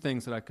me 2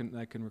 things that I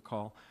can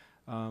recall.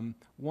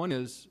 One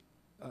is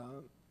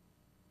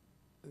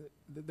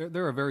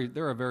they're a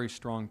very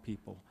strong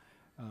people.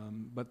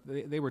 But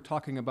they were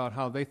talking about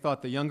how they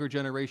thought the younger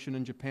generation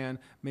in Japan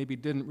maybe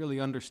didn't really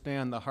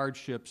understand the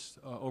hardships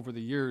over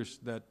the years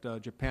that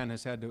Japan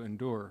has had to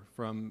endure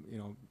from,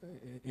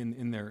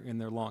 in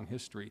their long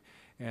history.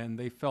 And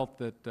they felt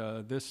that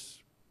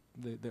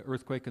the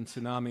earthquake and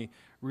tsunami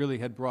really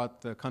had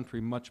brought the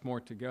country much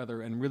more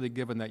together and really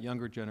given that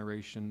younger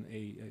generation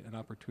an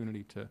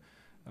opportunity to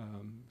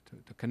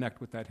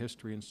connect with that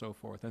history and so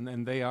forth.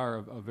 And they are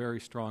a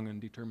very strong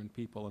and determined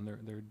people, and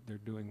they're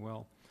doing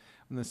well.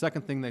 And the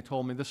second thing they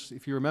told me, this,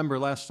 if you remember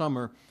last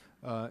summer,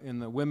 in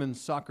the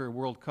Women's Soccer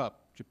World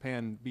Cup,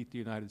 Japan beat the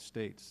United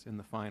States in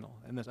the final.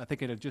 And I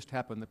think it had just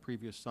happened the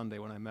previous Sunday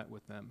when I met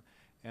with them.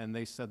 And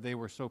they said they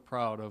were so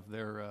proud of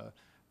their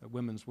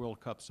Women's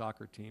World Cup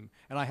soccer team.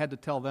 And I had to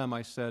tell them,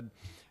 I said,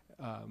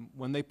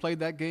 when they played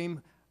that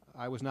game,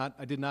 I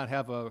did not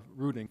have a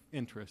rooting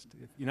interest.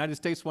 If the United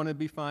States won, it'd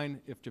be fine.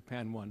 If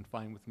Japan won,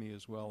 fine with me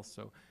as well.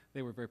 So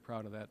they were very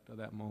proud of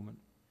that moment.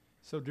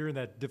 So during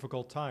that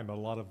difficult time, a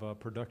lot of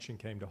production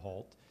came to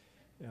halt.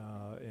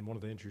 And one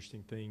of the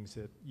interesting things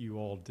that you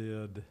all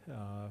did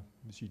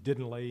is you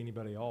didn't lay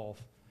anybody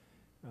off,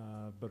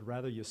 but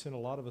rather you sent a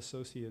lot of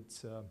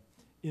associates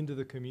into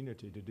the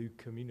community to do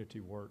community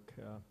work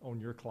on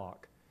your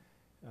clock.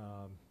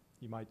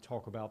 You might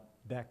talk about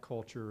that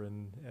culture,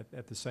 and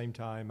at the same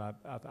time,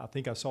 I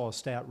think I saw a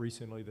stat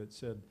recently that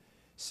said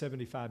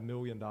 $75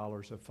 million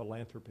of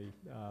philanthropy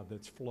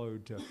that's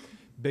flowed to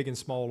big and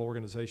small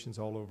organizations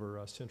all over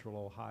central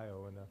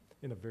Ohio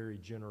in a very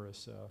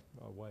generous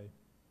way.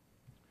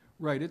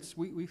 Right.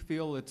 We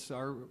feel it's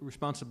our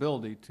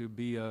responsibility to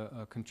be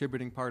a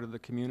contributing part of the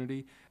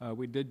community.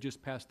 We did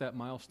just pass that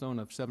milestone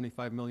of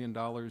 $75 million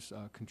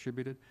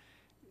contributed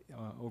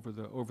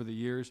over the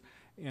years,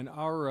 and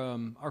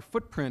our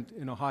footprint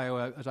in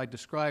Ohio, as I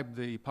described,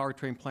 the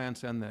powertrain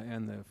plants and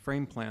the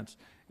frame plants,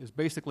 is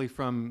basically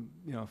from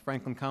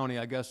Franklin County,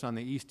 I guess, on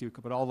the east,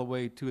 but all the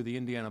way to the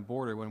Indiana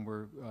border. When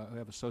we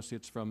have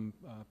associates from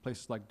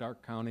places like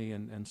Darke County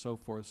and so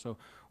forth. So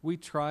we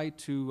try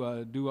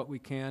to do what we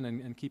can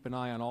and keep an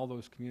eye on all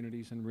those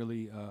communities and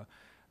really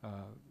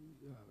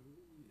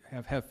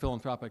have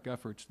philanthropic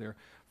efforts there.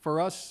 For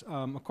us,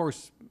 of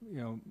course,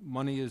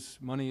 money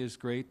is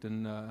great,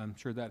 and I'm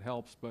sure that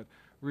helps. But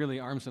really,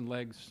 arms and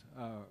legs,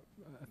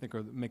 I think,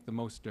 make the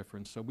most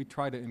difference. So we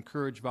try to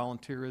encourage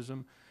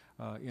volunteerism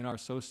in our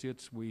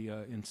associates. We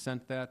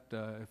incent that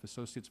if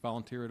associates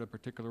volunteer at a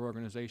particular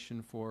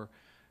organization for,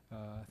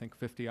 I think,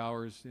 50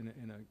 hours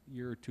in a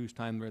year or two's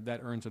time,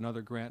 that earns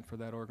another grant for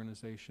that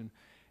organization.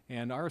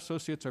 And our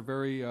associates are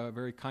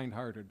very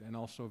kind-hearted and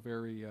also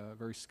very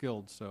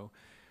skilled. So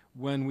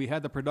when we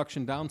had the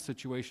production down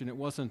situation, it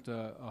wasn't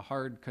a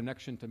hard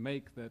connection to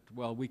make that,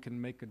 well, we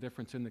can make a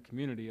difference in the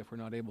community if we're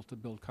not able to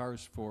build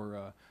cars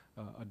for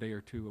a day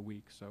or two a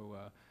week. So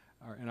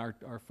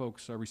our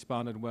folks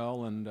responded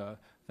well, and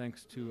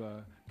thanks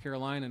to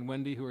Caroline and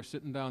Wendy, who are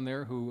sitting down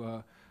there, who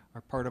are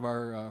part of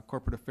our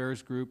corporate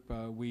affairs group,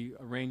 we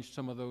arranged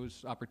some of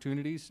those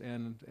opportunities,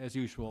 and as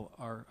usual,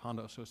 our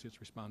Honda associates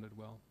responded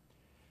well.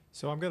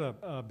 So I'm going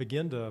to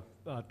begin to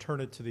turn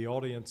it to the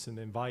audience and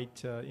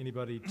invite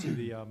anybody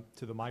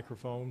to the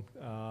microphone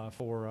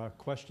for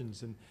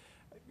questions. And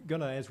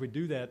going to, as we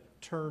do that,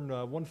 turn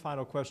one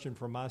final question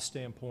from my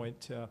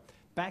standpoint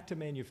back to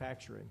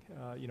manufacturing.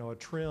 A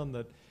trend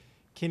that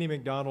Kenny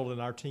McDonald and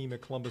our team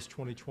at Columbus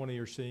 2020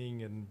 are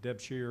seeing, and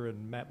Deb Shear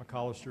and Matt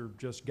McCollister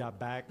just got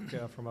back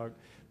from a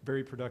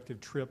very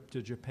productive trip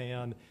to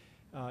Japan,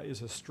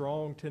 is a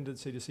strong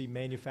tendency to see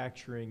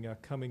manufacturing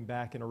coming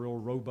back in a real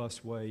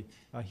robust way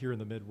here in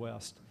the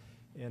Midwest.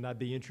 And I'd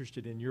be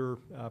interested in your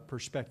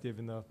perspective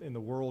in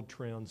the world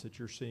trends that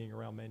you're seeing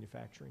around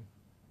manufacturing.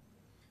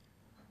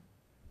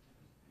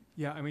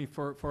 Yeah, I mean,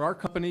 for our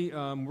company,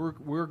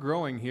 we're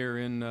growing here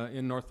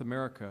in North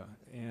America,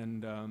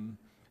 and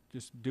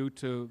just due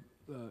to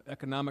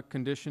economic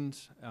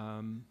conditions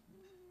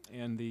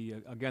and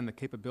the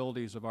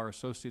capabilities of our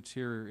associates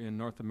here in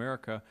North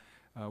America,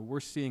 we're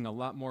seeing a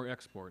lot more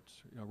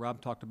exports.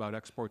 Rob talked about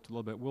exports a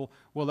little bit.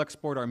 We'll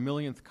export our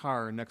millionth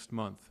car next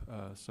month.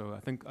 So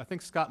I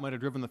think Scott might have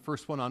driven the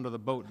first one onto the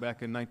boat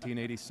back in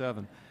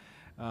 1987.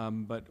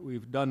 But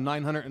we've done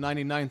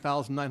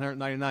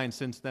 999,999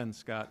 since then,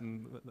 Scott,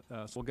 and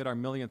so we'll get our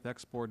millionth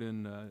export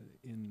in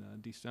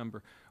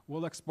December.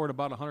 We'll export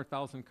about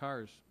 100,000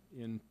 cars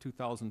in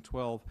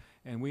 2012,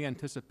 and we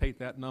anticipate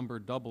that number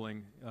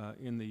doubling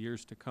in the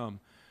years to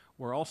come.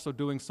 We're also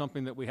doing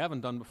something that we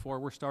haven't done before.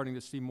 We're starting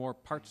to see more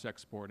parts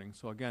exporting.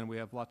 So again, we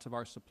have lots of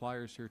our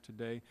suppliers here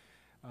today.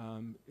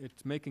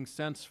 It's making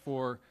sense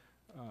for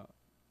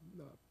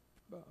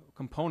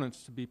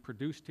components to be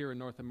produced here in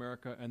North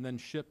America and then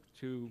shipped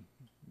to,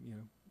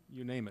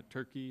 you name it,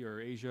 Turkey or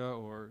Asia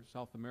or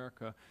South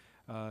America,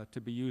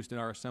 to be used in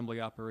our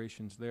assembly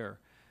operations there.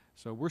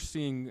 So we're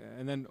seeing,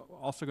 and then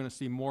also going to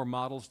see more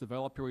models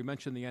develop here. We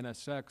mentioned the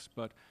NSX,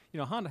 but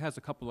Honda has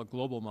a couple of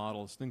global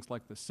models, things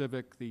like the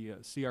Civic, the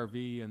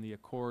CR-V, and the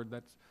Accord.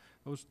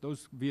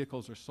 Those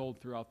vehicles are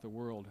sold throughout the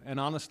world. And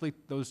honestly,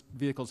 those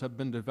vehicles have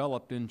been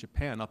developed in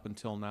Japan up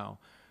until now.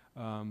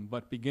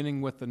 But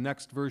beginning with the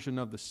next version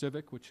of the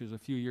Civic, which is a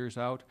few years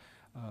out,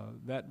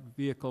 that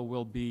vehicle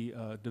will be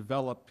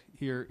developed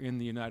here in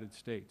the United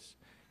States.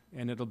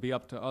 And it'll be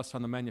up to us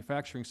on the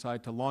manufacturing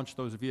side to launch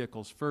those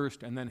vehicles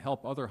first and then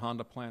help other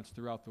Honda plants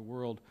throughout the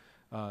world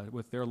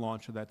with their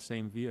launch of that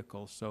same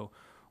vehicle. So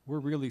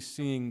we're really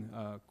seeing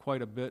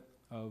quite a bit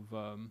of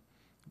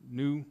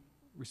new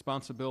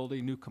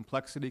responsibility, new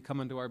complexity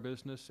come into our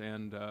business,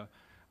 and I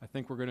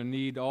think we're going to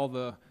need all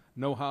the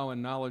know-how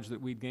and knowledge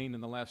that we gained in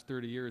the last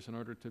 30 years in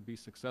order to be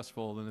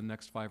successful in the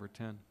next 5 or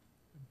 10.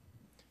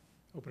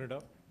 Open it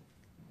up.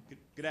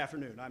 Good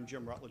afternoon. I'm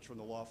Jim Rutledge from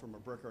the law firm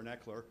of Bricker and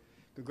Eckler.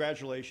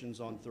 Congratulations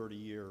on 30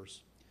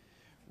 years.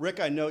 Rick,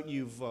 I note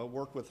you've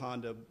worked with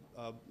Honda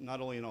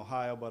not only in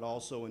Ohio but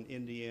also in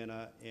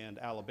Indiana and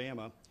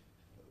Alabama.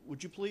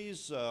 Would you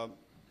please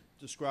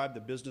describe the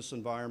business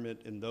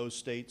environment in those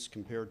states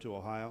compared to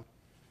Ohio?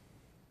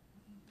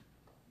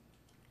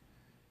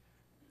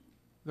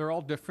 They're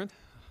all different,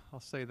 I'll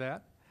say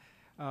that.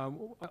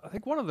 I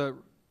think one of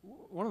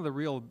the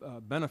real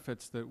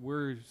benefits that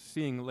we're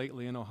seeing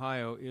lately in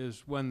Ohio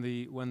is when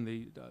the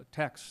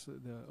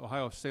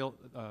Ohio sale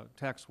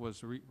tax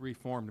was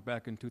reformed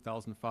back in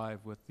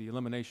 2005 with the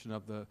elimination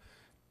of the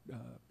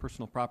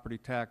personal property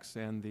tax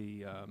and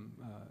the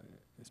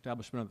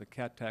establishment of the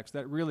CAT tax.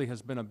 That really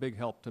has been a big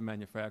help to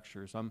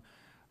manufacturers. I'm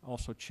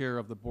also chair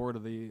of the board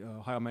of the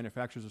Ohio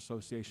Manufacturers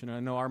Association, and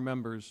I know our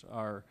members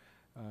are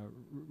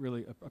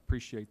really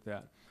appreciate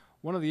that.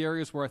 One of the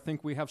areas where I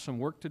think we have some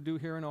work to do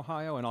here in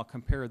Ohio, and I'll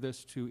compare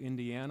this to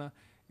Indiana,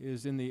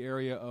 is in the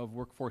area of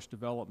workforce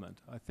development.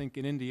 I think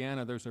in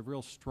Indiana there's a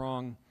real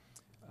strong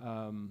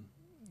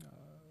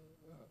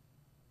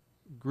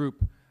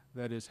group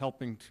that is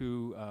helping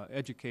to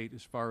educate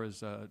as far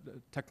as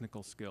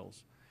technical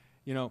skills.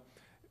 You know,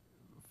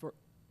 for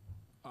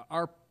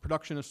our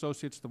production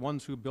associates, the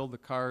ones who build the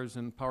cars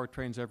and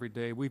powertrains every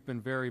day, we've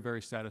been very,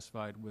 very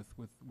satisfied with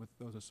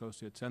those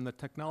associates. And the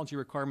technology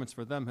requirements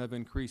for them have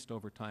increased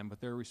over time, but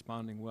they're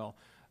responding well.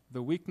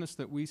 The weakness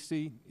that we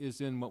see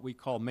is in what we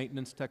call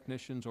maintenance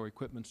technicians or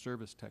equipment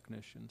service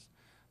technicians.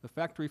 The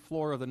factory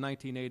floor of the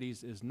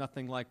 1980s is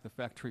nothing like the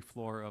factory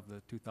floor of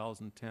the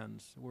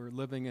 2010s. We're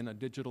living in a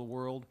digital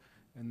world,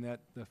 and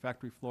that the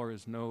factory floor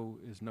is no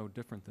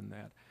different than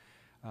that.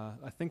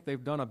 I think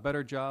they've done a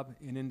better job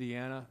in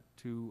Indiana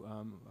to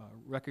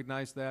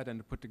recognize that and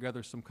to put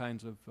together some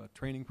kinds of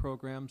training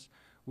programs.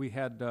 We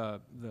had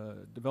the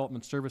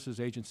Development Services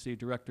Agency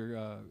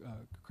Director,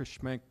 Chris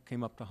Schmenk,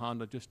 came up to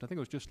Honda I think it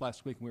was just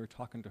last week, and we were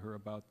talking to her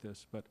about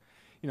this. But,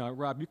 you know,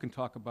 Rob, you can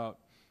talk about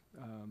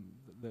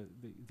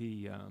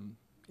the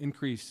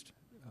increased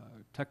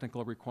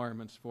technical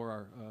requirements for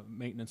our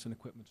maintenance and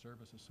equipment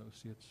service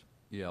associates.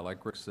 Yeah,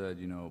 like Rick said,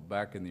 you know,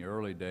 back in the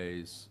early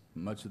days,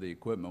 much of the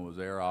equipment was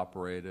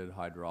air-operated,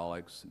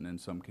 hydraulics, and in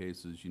some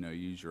cases, you know,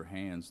 you use your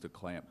hands to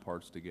clamp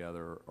parts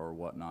together or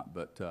whatnot.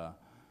 But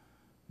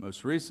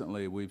most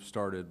recently, we've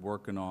started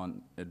working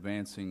on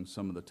advancing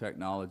some of the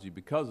technology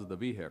because of the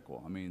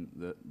vehicle. I mean,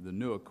 the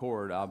new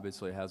Accord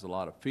obviously has a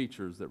lot of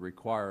features that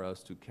require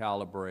us to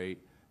calibrate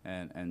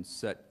and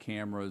set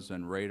cameras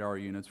and radar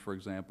units, for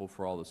example,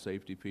 for all the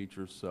safety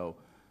features. So,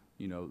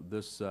 you know,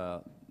 this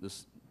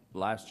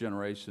last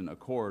generation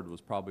Accord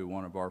was probably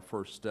one of our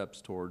first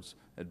steps towards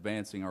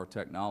advancing our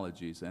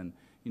technologies. And,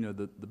 you know,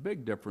 the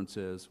big difference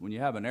is when you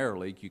have an air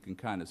leak, you can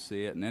kind of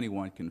see it and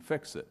anyone can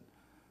fix it.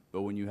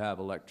 But when you have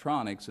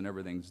electronics and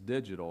everything's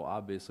digital,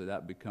 obviously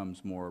that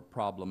becomes more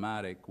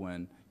problematic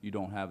when you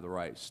don't have the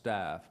right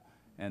staff.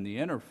 And the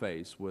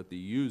interface with the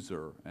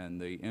user and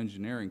the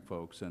engineering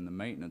folks and the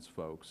maintenance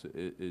folks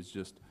is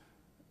just,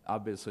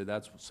 obviously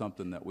that's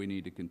something that we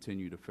need to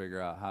continue to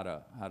figure out how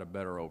to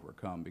better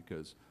overcome,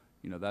 because,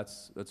 you know,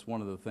 that's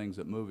one of the things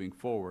that moving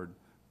forward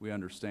we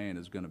understand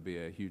is going to be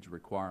a huge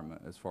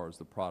requirement as far as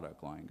the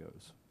product line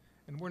goes.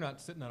 And we're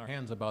not sitting on our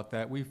hands about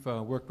that. We've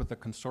worked with a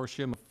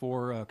consortium of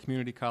 4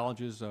 community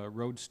colleges,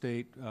 Rhodes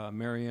State,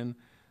 Marion,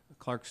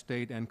 Clark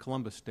State, and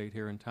Columbus State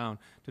here in town,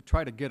 to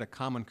try to get a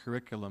common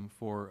curriculum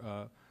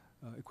for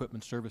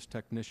equipment service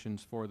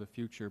technicians for the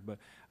future. But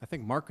I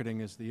think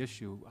marketing is the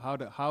issue. How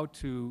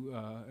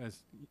to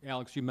as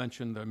Alex, you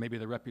mentioned maybe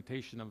the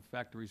reputation of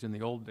factories in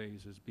the old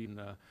days as being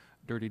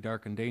dirty,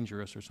 dark, and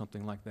dangerous or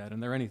something like that,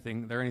 and they're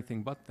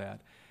anything but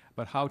that.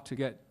 But how to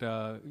get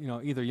you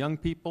know, either young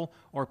people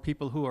or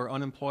people who are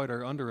unemployed or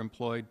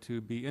underemployed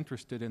to be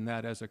interested in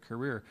that as a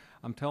career.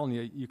 I'm telling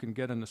you, you can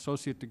get an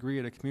associate degree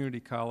at a community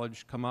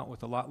college, come out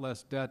with a lot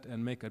less debt,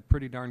 and make a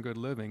pretty darn good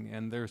living.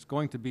 And there's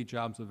going to be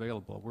jobs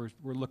available.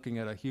 We're looking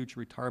at a huge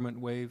retirement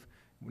wave.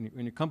 When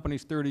your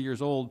company's 30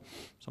 years old,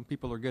 some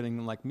people are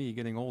getting, like me,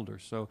 getting older.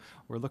 So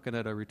we're looking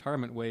at a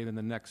retirement wave in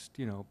the next,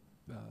 you know,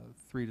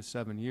 3 to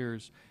 7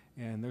 years.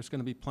 And there's going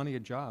to be plenty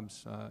of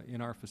jobs in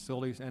our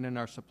facilities and in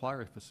our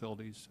supplier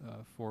facilities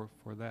for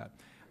that.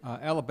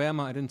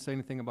 Alabama, I didn't say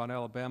anything about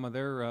Alabama.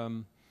 They're,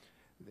 you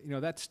know,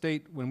 that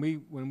state, when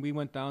we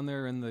went down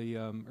there in the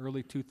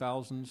early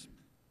 2000s,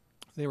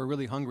 they were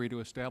really hungry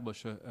to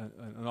establish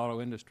an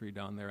auto industry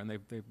down there, and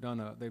they've done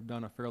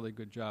a fairly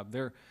good job.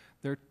 Their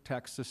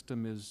tax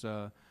system is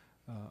a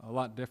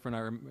lot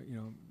different. You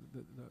know,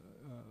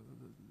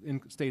 the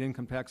state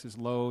income tax is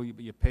low.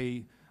 You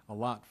pay a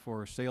lot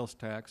for sales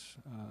tax,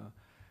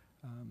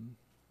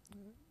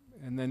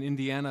 and then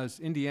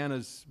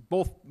Indiana's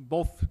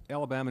both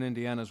Alabama and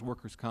Indiana's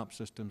workers' comp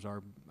systems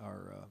are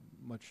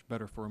much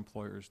better for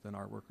employers than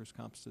our workers'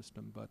 comp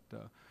system. But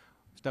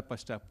step by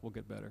step, we'll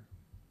get better.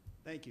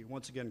 Thank you.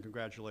 Once again,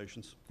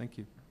 congratulations. Thank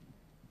you.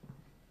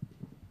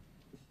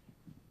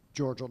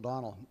 George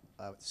O'Donnell,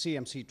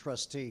 CMC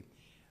trustee.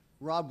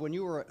 Rob, when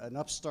you were an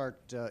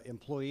upstart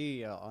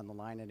employee on the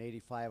line in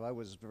 '85, I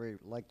was very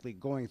likely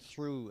going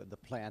through the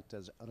plant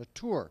on a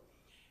tour,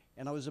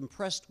 and I was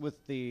impressed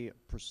with the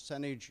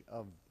percentage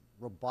of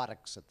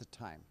robotics at the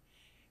time.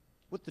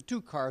 With the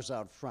 2 cars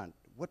out front,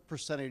 what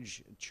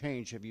percentage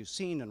change have you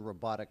seen in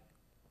robotic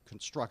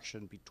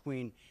construction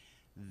between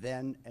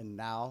then and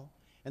now?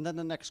 And then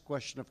the next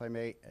question, if I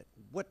may,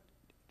 what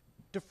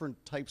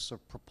different types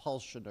of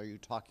propulsion are you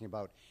talking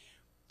about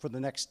for the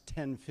next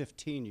 10,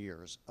 15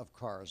 years of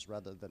cars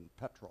rather than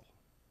petrol?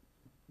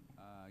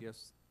 I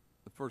guess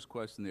the first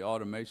question, the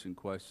automation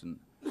question,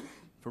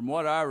 from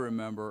what I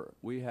remember,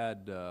 we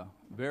had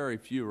very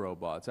few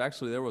robots.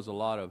 Actually, there was a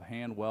lot of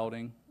hand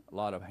welding, a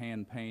lot of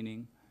hand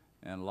painting,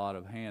 and a lot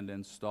of hand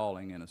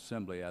installing and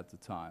assembly at the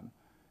time.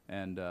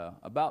 And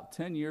about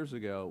 10 years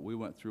ago, we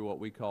went through what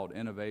we called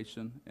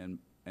innovation,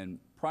 and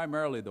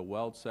primarily the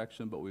weld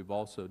section, but we've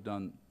also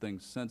done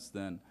things since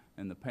then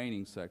in the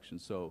painting section.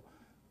 So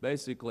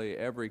basically,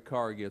 every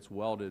car gets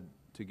welded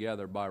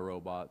together by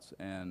robots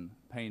and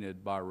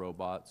painted by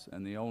robots,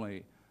 and the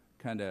only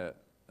kind of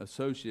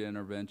associate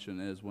intervention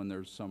is when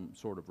there's some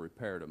sort of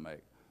repair to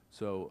make.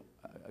 So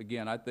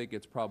again, I think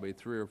it's probably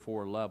 3 or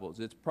 4 levels.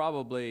 It's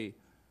probably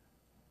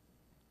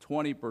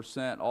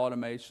 20%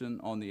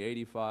 automation on the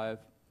 85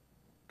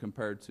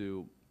 compared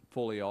to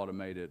fully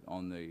automated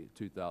on the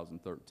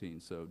 2013.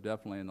 So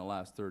definitely in the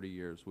last 30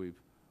 years,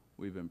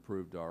 we've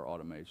improved our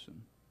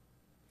automation.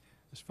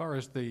 As far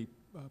as the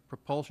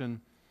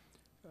propulsion,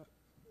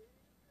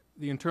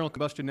 the internal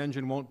combustion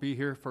engine won't be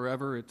here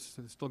forever. It's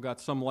still got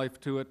some life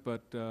to it,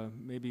 but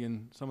maybe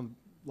in some of the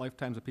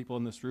lifetimes of people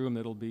in this room,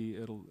 it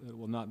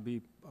will not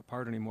be a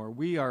part anymore.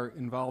 We are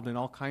involved in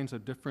all kinds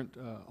of different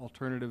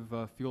alternative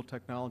fuel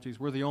technologies.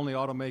 We're the only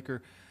automaker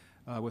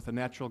with a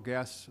natural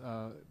gas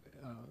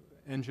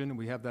engine.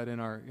 We have that in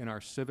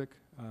our Civic.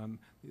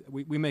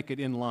 We make it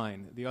in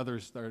line. The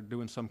others are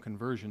doing some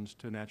conversions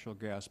to natural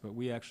gas, but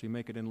we actually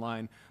make it in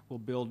line. We'll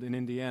build in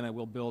Indiana.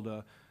 We'll build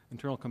a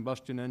internal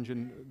combustion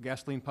engine,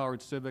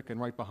 gasoline-powered Civic, and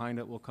right behind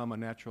it will come a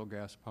natural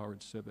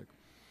gas-powered Civic.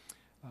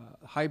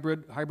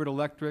 Hybrid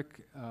electric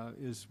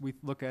we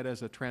look at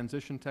as a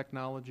transition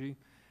technology.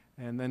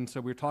 And then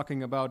so we're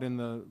talking about in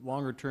the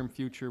longer-term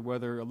future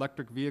whether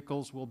electric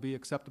vehicles will be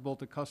acceptable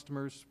to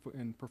customers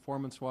in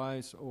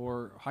performance-wise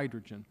or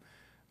hydrogen.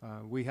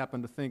 We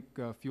happen to think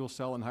fuel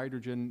cell and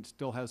hydrogen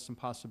still has some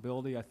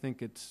possibility. I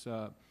think it's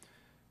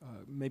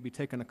maybe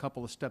taken a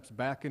couple of steps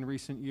back in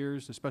recent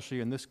years,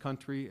 especially in this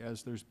country,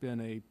 as there's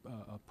been a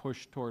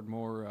push toward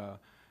more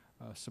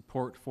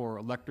support for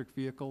electric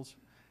vehicles.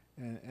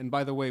 And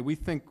by the way, we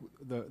think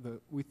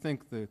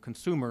the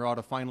consumer ought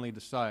to finally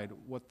decide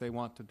what they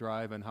want to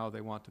drive and how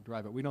they want to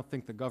drive it. We don't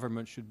think the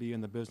government should be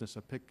in the business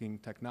of picking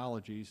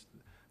technologies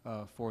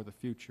for the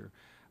future.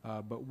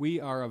 But we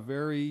are a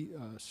very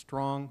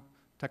strong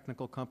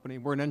technical company.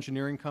 We're an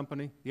engineering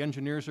company. The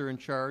engineers are in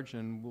charge,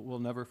 and we'll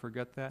never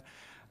forget that.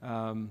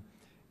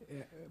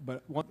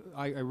 But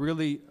I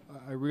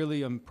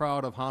really am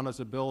proud of Honda's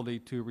ability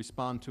to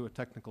respond to a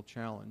technical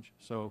challenge.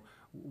 So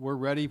we're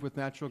ready with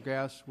natural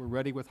gas. We're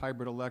ready with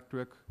hybrid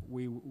electric.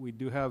 We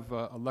do have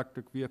an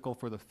electric vehicle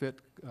for the Fit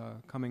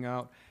coming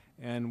out,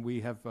 and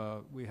we have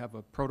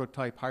a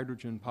prototype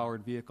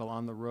hydrogen-powered vehicle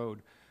on the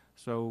road.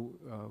 So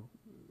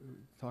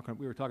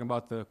we were talking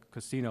about the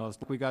casinos.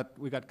 We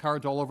got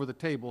cards all over the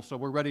table, so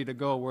we're ready to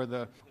go where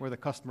the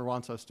customer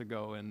wants us to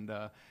go. And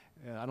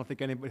I don't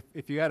think anybody,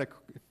 if you had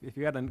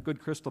a good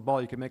crystal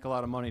ball, you could make a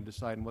lot of money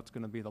deciding what's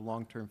going to be the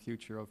long-term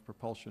future of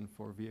propulsion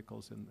for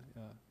vehicles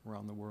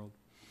around the world.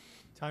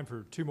 Time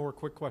for 2 more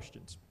quick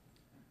questions.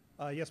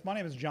 Yes, my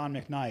name is John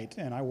McKnight,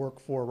 and I work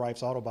for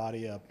Rife's Auto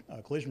Body, a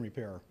collision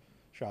repair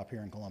shop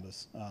here in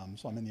Columbus.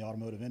 So I'm in the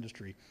automotive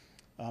industry.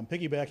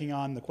 Piggybacking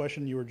on the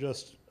question you were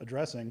just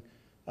addressing,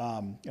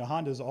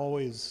 Honda's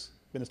always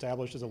been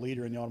established as a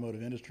leader in the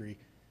automotive industry,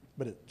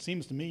 but it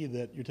seems to me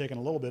that you're taking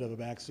a little bit of a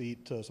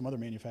backseat to some other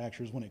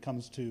manufacturers when it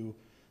comes to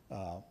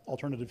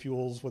alternative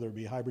fuels, whether it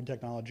be hybrid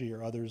technology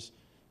or others.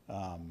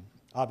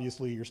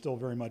 Obviously, you're still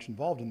very much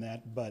involved in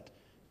that, but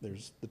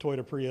there's the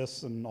Toyota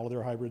Prius and all of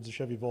their hybrids, the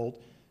Chevy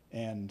Volt,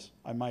 and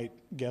I might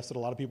guess that a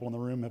lot of people in the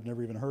room have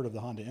never even heard of the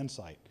Honda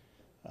Insight.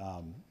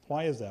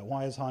 Why is that?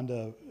 Why is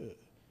Honda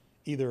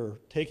either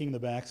taking the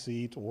back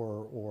seat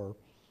or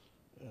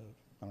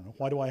I don't know,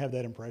 why do I have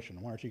that impression?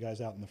 Why aren't you guys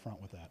out in the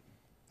front with that?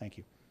 Thank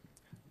you.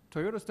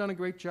 Toyota's done a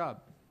great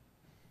job.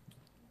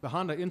 The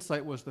Honda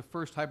Insight was the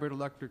first hybrid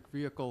electric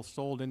vehicle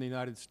sold in the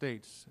United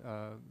States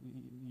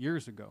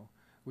years ago.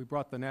 We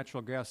brought the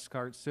natural gas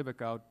car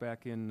Civic out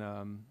back in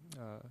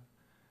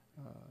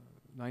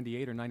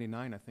 98 or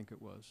 99, I think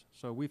it was.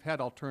 So we've had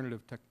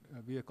alternative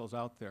vehicles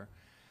out there.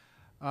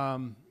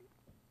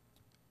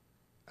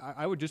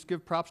 I would just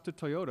give props to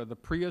Toyota. The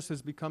Prius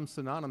has become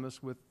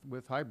synonymous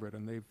with hybrid,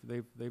 and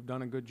they've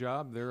done a good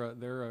job.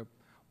 They're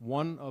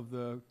one of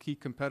the key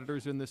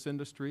competitors in this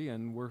industry,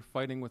 and we're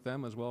fighting with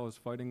them as well as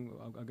fighting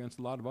against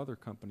a lot of other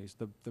companies.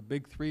 The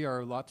big 3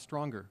 are a lot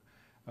stronger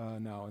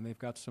now, and they've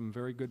got some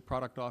very good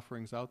product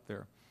offerings out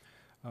there.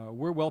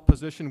 We're well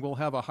positioned. We'll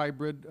have a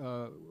hybrid.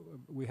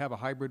 We have a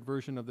hybrid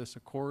version of this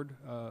Accord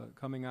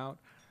coming out,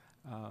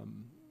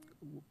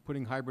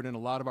 putting hybrid in a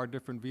lot of our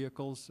different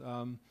vehicles.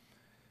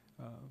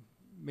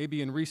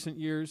 Maybe in recent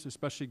years,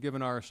 especially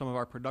given some of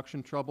our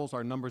production troubles,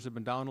 our numbers have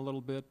been down a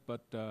little bit,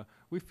 but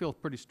we feel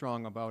pretty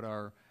strong about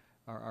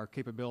our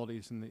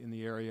capabilities in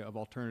the area of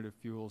alternative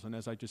fuels. And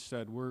as I just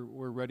said, we're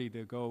ready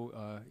to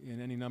go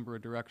in any number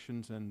of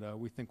directions, and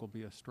we think we'll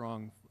be a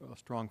strong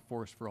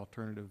force for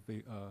alternative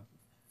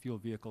fuel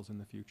vehicles in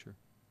the future.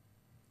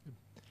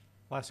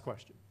 Last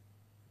question.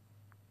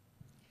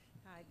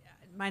 Hi,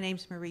 my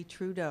name's Marie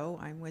Trudeau.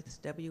 I'm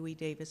with W.E.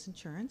 Davis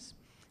Insurance,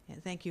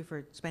 and thank you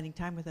for spending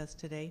time with us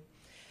today.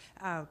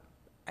 I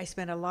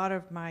spend a lot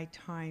of my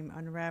time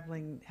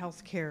unraveling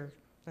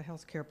the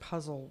healthcare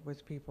puzzle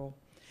with people.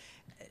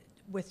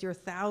 With your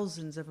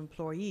thousands of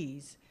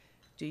employees,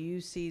 do you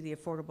see the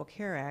Affordable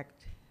Care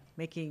Act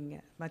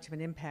making much of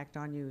an impact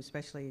on you,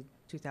 especially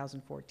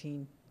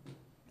 2014?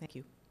 Thank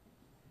you.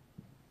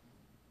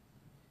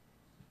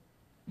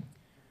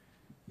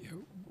 Yeah,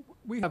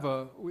 we have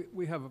a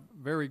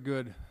very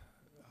good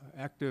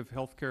active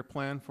health care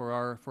plan for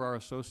our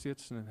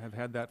associates, and have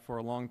had that for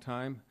a long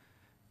time.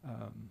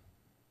 I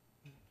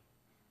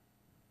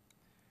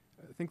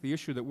think the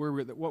issue that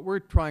what we're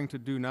trying to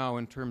do now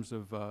in terms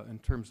of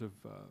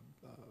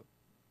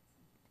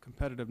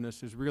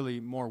competitiveness is really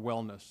more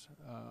wellness.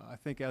 I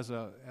think as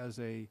a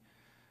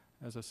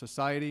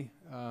society,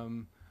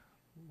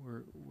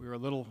 we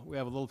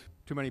have a little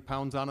too many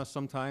pounds on us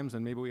sometimes,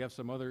 and maybe we have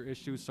some other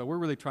issues. So we're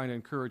really trying to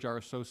encourage our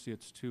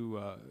associates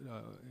to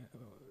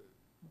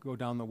go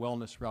down the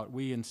wellness route.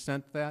 We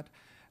incent that.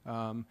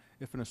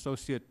 If an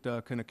associate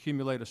can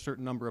accumulate a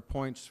certain number of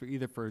points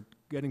either for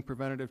getting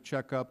preventative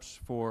checkups,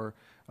 for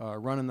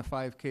running the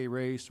 5K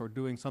race, or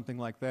doing something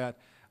like that,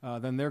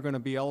 then they're going to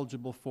be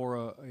eligible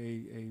for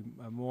a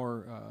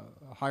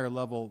higher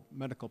level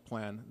medical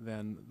plan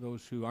than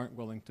those who aren't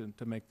willing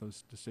to make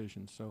those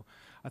decisions. So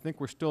I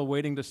think we're still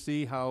waiting to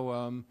see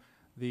how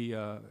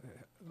the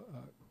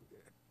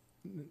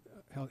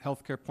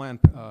healthcare plan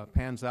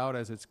pans out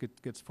as it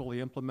gets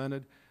fully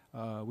implemented.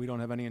 We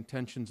don't have any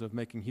intentions of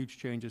making huge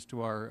changes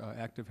to our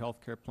active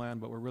health care plan,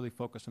 but we're really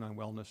focusing on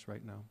wellness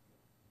right now.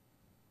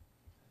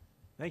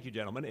 Thank you,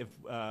 gentlemen.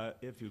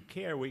 If you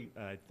care,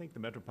 I think the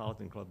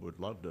Metropolitan Club would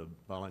love to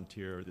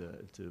volunteer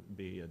to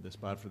be the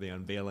spot for the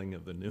unveiling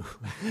of the new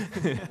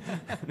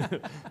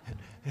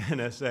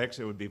NSX.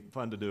 It would be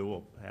fun to do.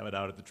 We'll have it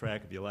out at the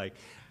track if you like.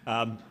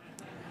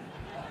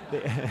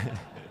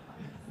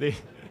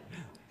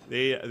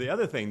 The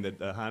other thing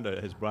that Honda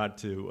has brought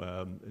to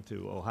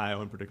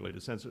Ohio, and particularly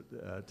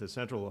to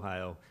Central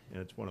Ohio,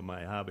 and it's one of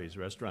my hobbies,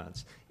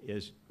 restaurants,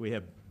 is we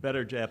have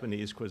better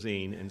Japanese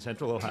cuisine in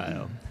Central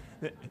Ohio,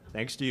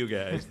 thanks to you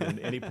guys, than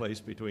any place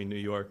between New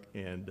York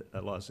and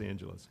Los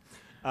Angeles.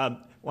 I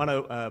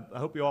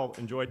hope you all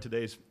enjoyed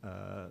today's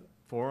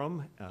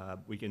forum.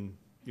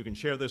 You can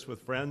share this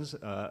with friends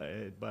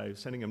by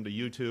sending them to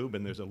YouTube,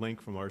 and there's a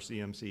link from our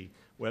CMC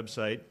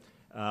website.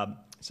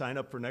 Sign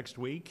up for next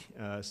week.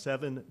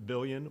 $7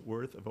 billion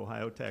worth of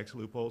Ohio tax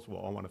loopholes. We'll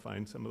all want to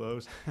find some of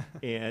those.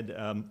 And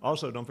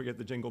also, don't forget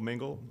the Jingle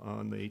Mingle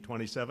on the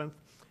 27th.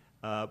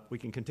 We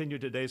can continue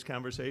today's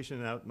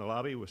conversation out in the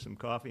lobby with some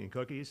coffee and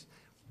cookies.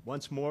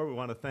 Once more, we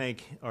want to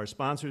thank our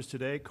sponsors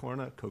today,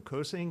 Corna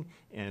Kokosing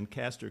and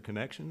Castor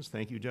Connections.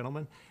 Thank you,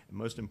 gentlemen. And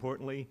most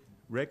importantly,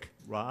 Rick,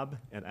 Rob,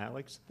 and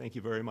Alex, thank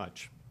you very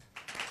much.